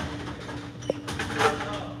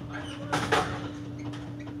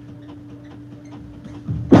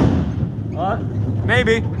 What?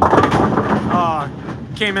 Maybe. Oh,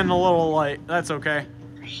 came in a little light. That's okay.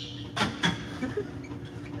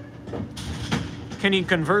 Can you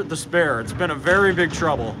convert the spare? It's been a very big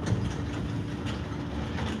trouble.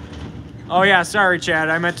 Oh yeah, sorry Chad,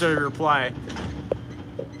 I meant to reply.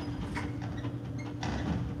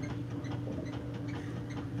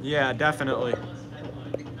 Yeah, definitely.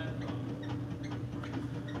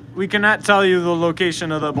 We cannot tell you the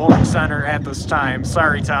location of the bowling center at this time.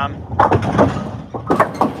 Sorry, Tom.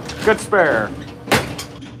 Good spare.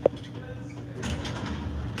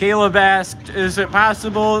 Caleb asked, is it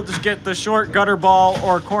possible to get the short gutter ball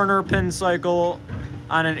or corner pin cycle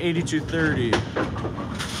on an 8230?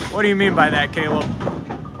 What do you mean by that, Caleb?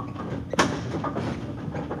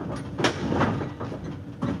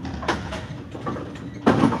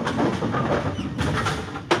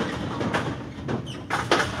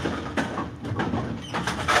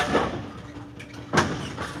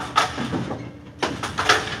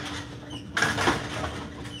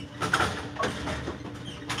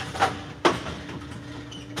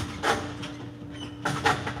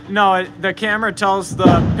 No, the camera tells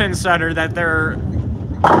the pin setter that they're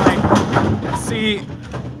like, see,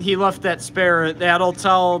 he left that spare. That'll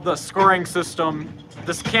tell the scoring system.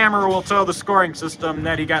 This camera will tell the scoring system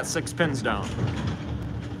that he got 6 pins down.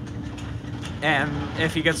 And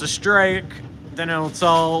if he gets a strike, then it'll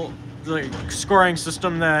tell the scoring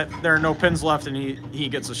system that there are no pins left and he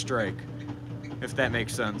gets a strike. If that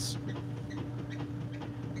makes sense.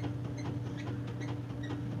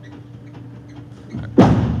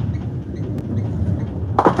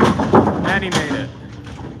 And he made it.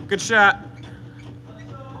 Good shot.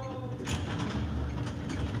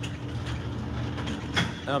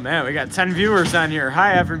 Oh man, we got 10 viewers on here.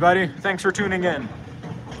 Hi everybody, thanks for tuning in.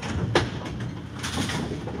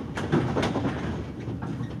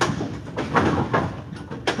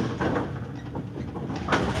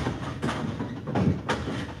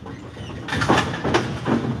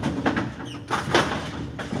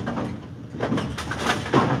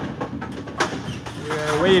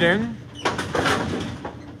 We're waiting.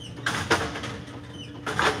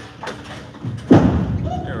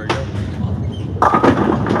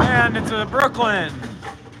 And it's a Brooklyn.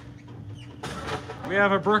 We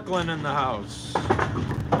have a Brooklyn in the house.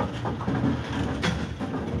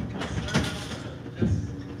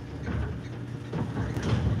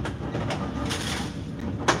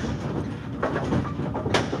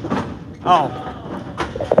 Oh,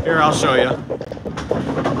 here, I'll show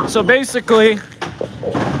you. So basically,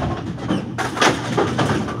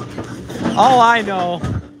 all I know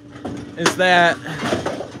is that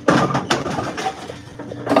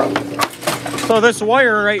so this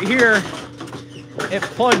wire right here, it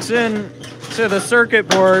plugs in to the circuit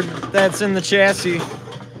board that's in the chassis.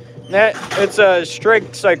 It's a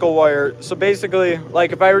strike cycle wire. So basically,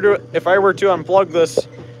 like if I were to unplug this,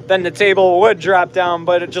 then the table would drop down,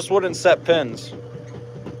 but it just wouldn't set pins.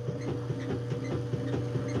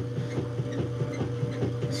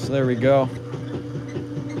 So there we go.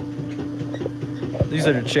 These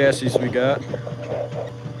are the chassis we got.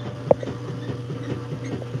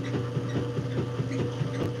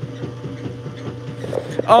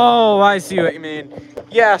 Oh, I see what you mean.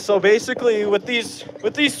 Yeah, so basically with these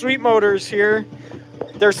sweep motors here,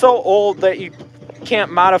 they're so old that you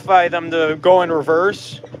can't modify them to go in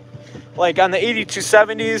reverse. Like on the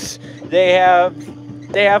 8270s, they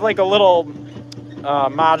have like a little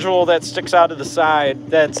module that sticks out of the side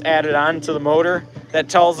that's added on to the motor that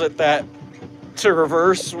tells it that to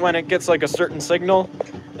reverse when it gets like a certain signal.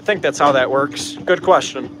 I think that's how that works. Good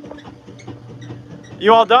question.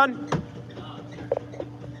 You all done?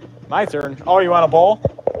 My turn. Oh, you want to bowl?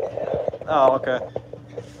 Oh, okay.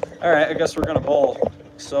 All right, I guess we're gonna bowl.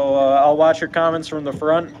 So I'll watch your comments from the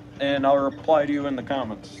front, and I'll reply to you in the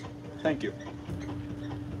comments. Thank you.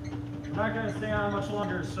 I'm not gonna stay on much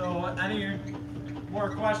longer, so any more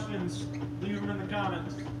questions, leave them in the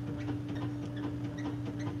comments.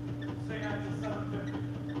 Stay on to 7:50.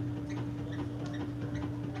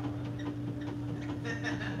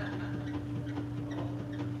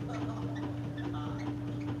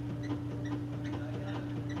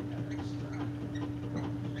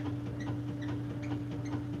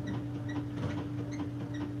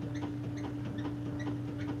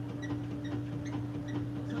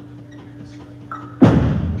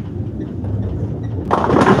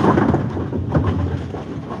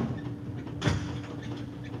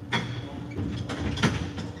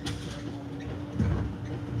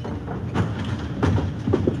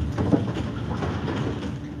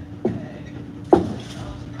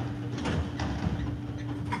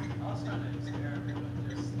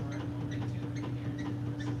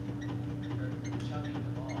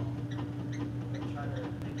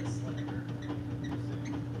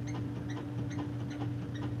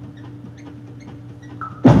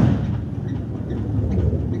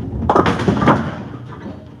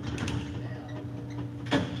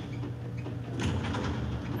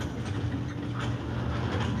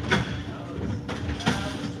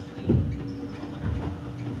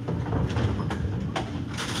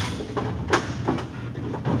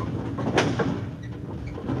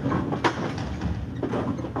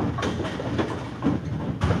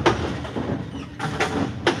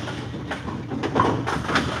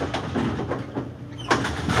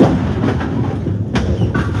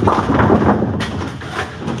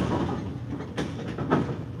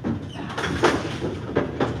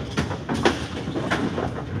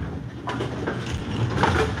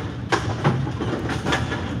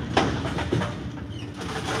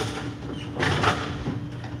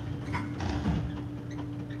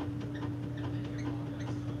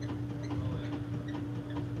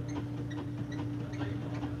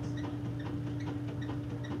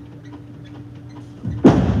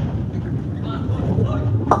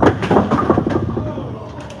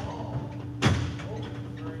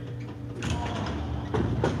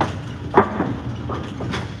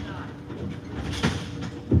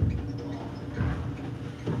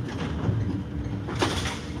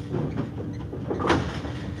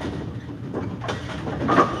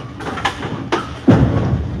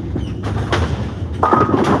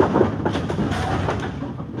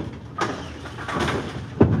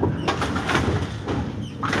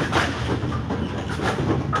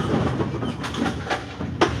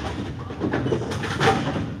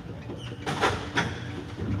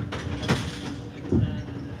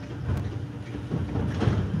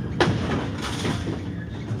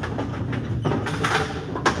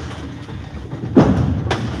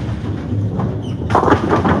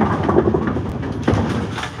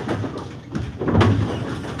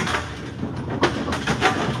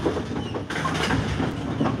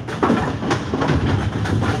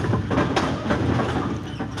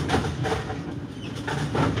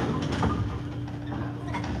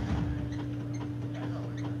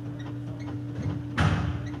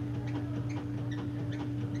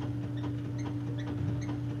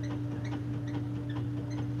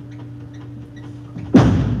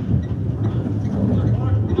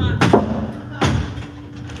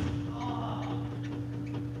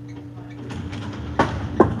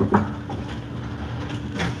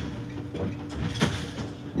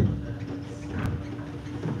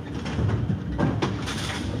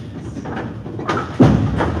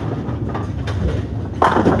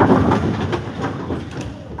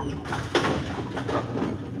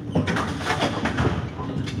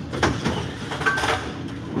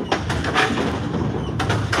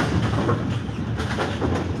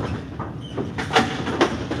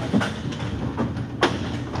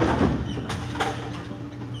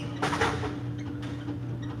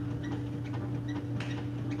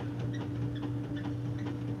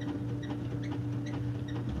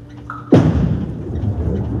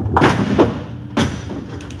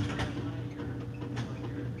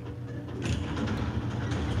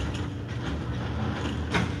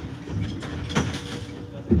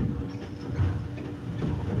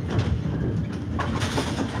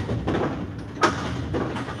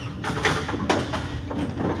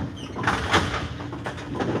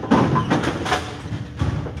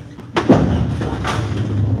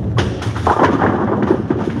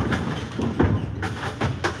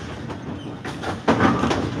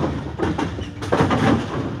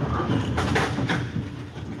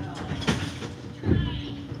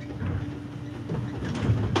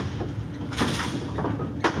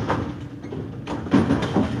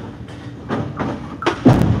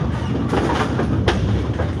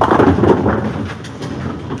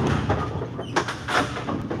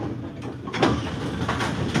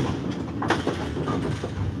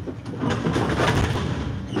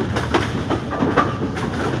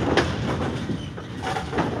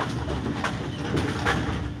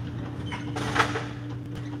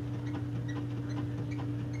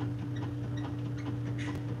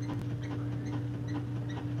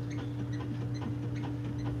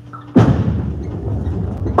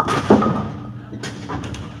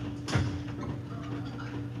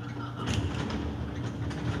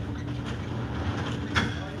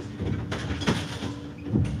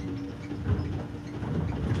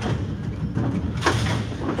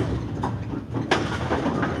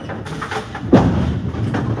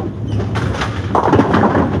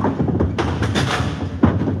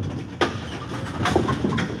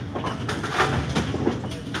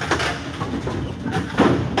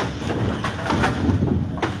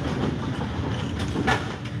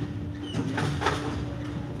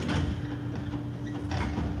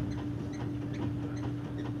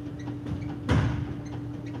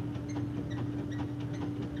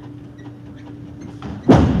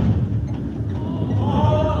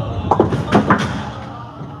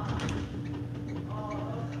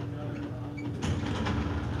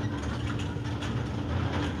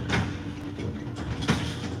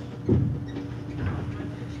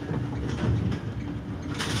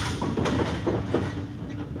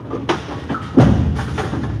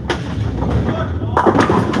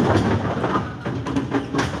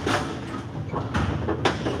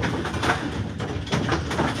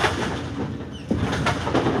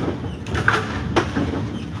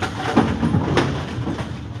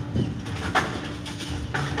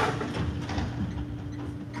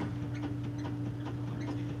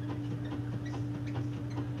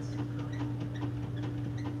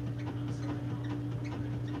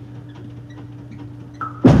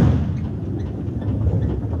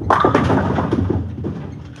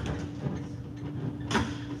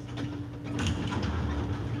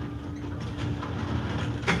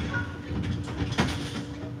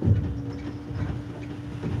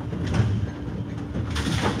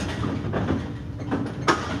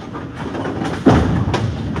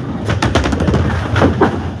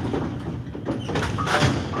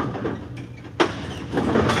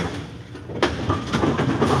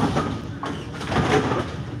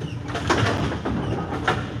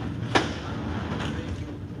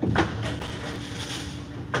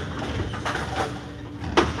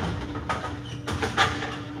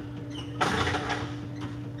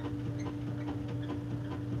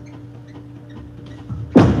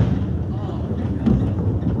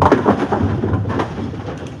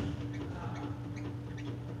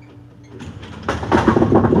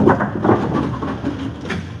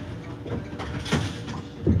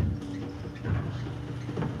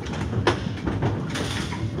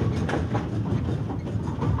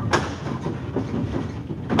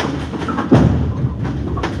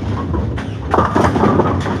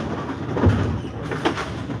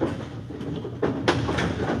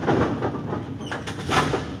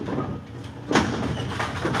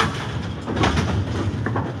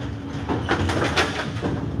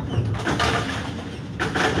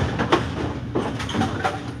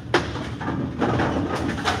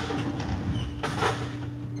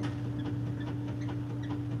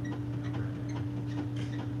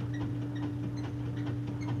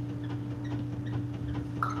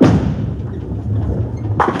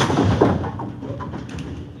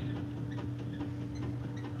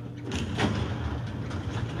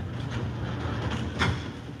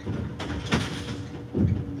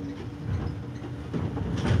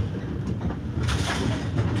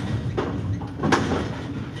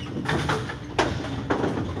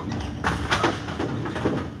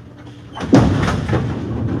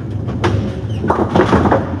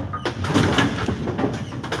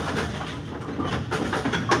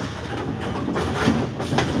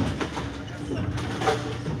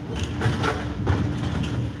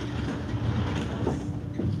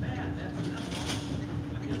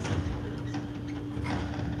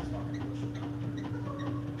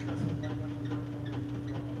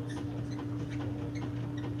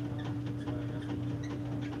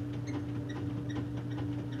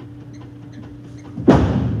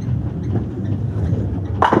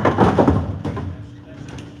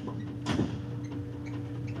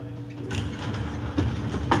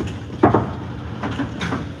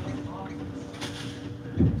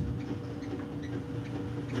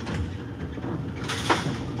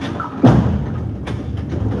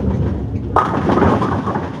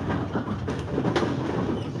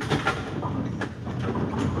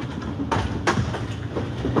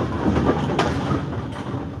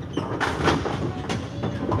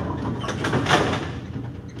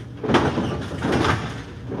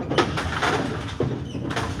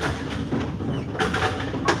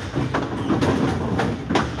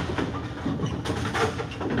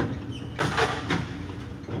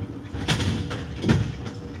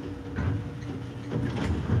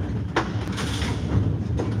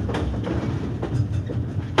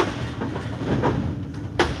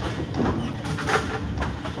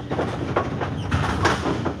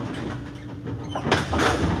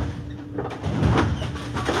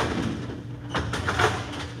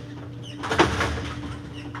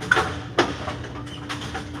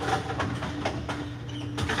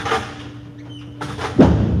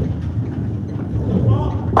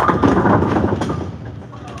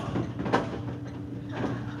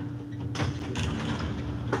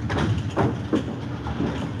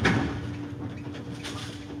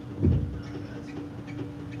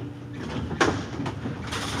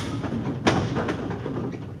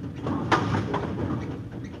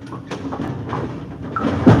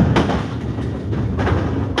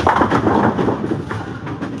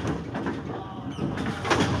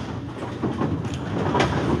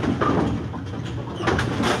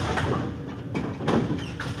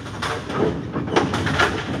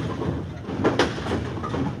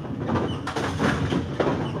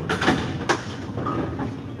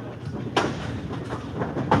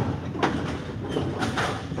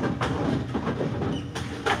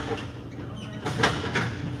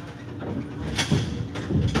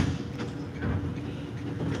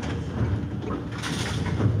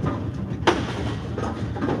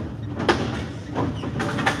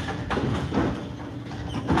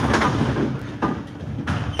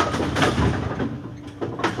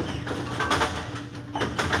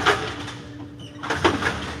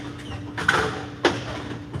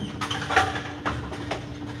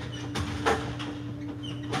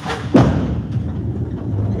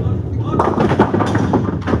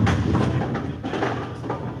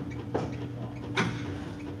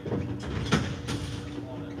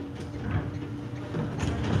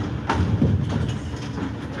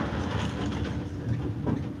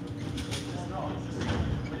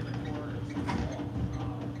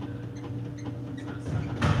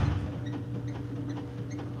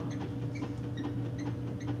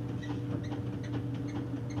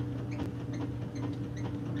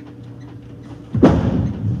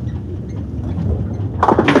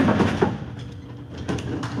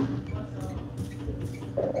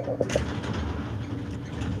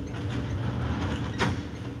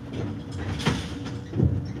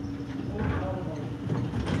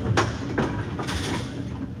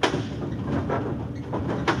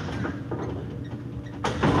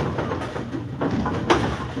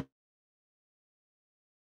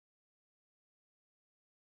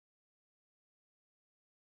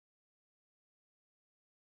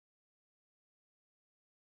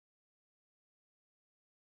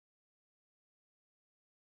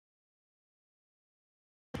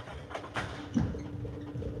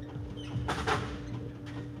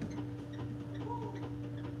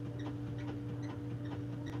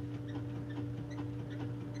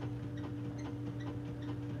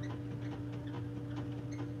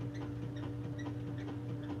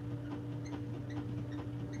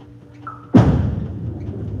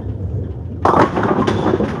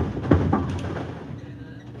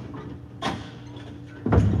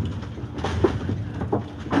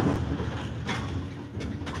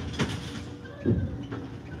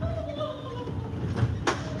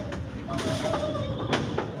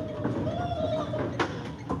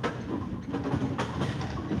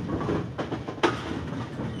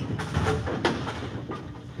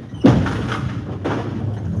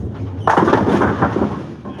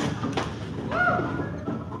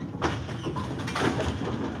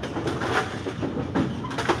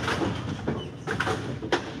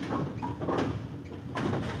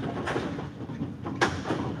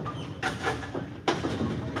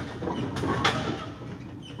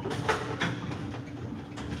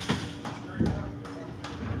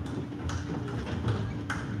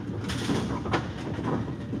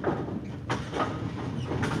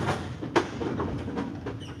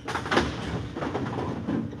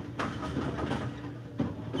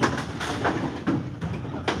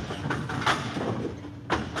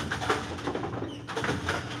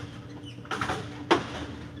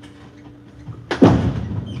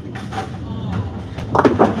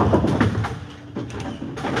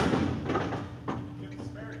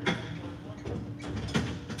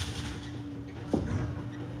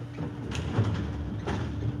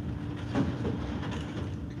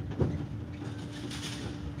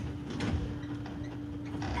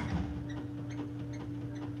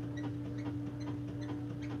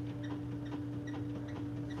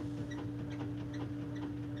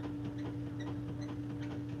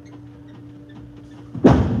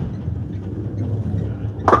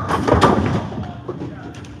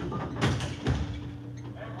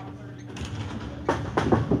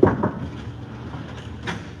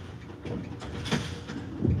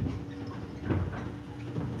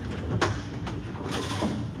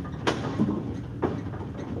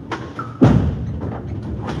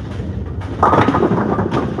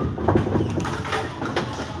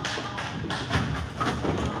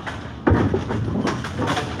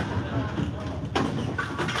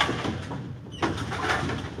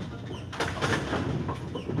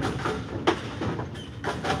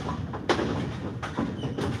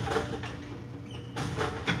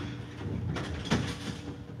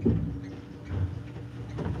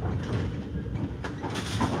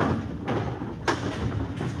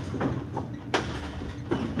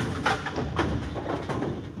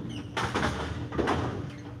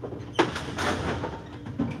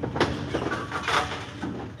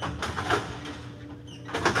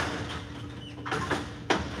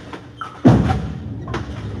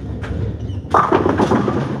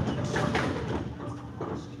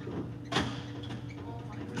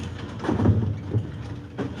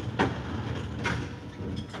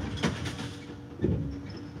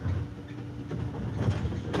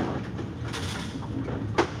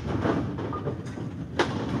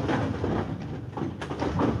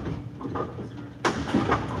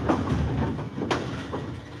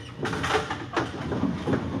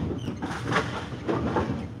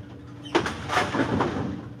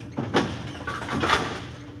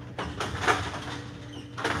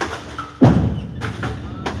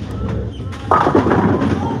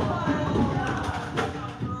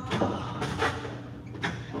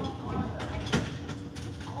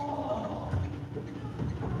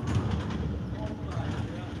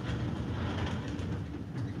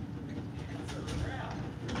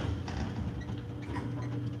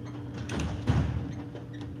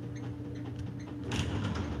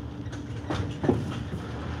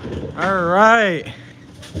 All right.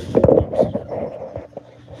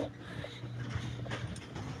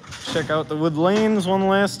 Check out the wood lanes one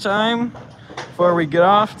last time before we get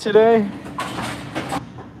off today.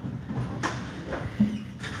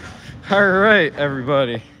 All right,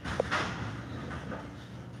 everybody.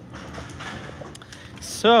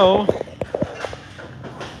 So,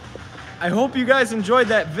 I hope you guys enjoyed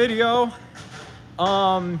that video.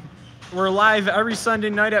 We're live every Sunday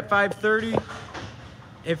night at 5:30.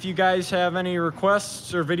 If you guys have any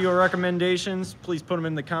requests or video recommendations, please put them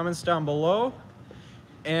in the comments down below.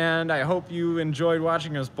 And I hope you enjoyed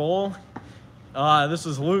watching us bowl. This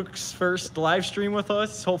is Luke's first live stream with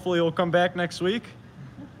us. Hopefully he'll come back next week.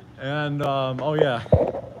 And oh yeah,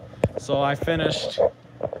 so I finished with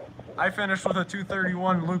a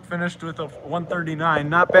 231. Luke finished with a 139.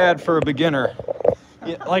 Not bad for a beginner.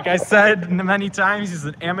 Like I said many times, he's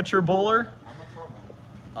an amateur bowler.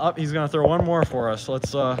 Up, he's gonna throw one more for us.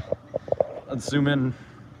 Let's zoom in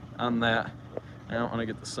on that. I don't want to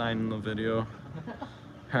get the sign in the video.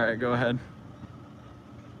 All right, go ahead.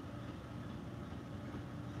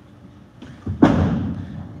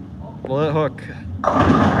 Bullet hook.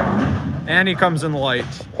 And he comes in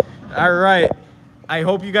light. All right. I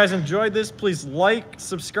hope you guys enjoyed this. Please like,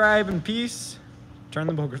 subscribe, and peace. Turn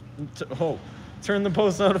the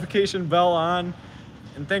post notification bell on.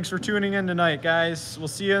 And thanks for tuning in tonight, guys. We'll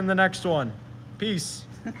see you in the next one. Peace.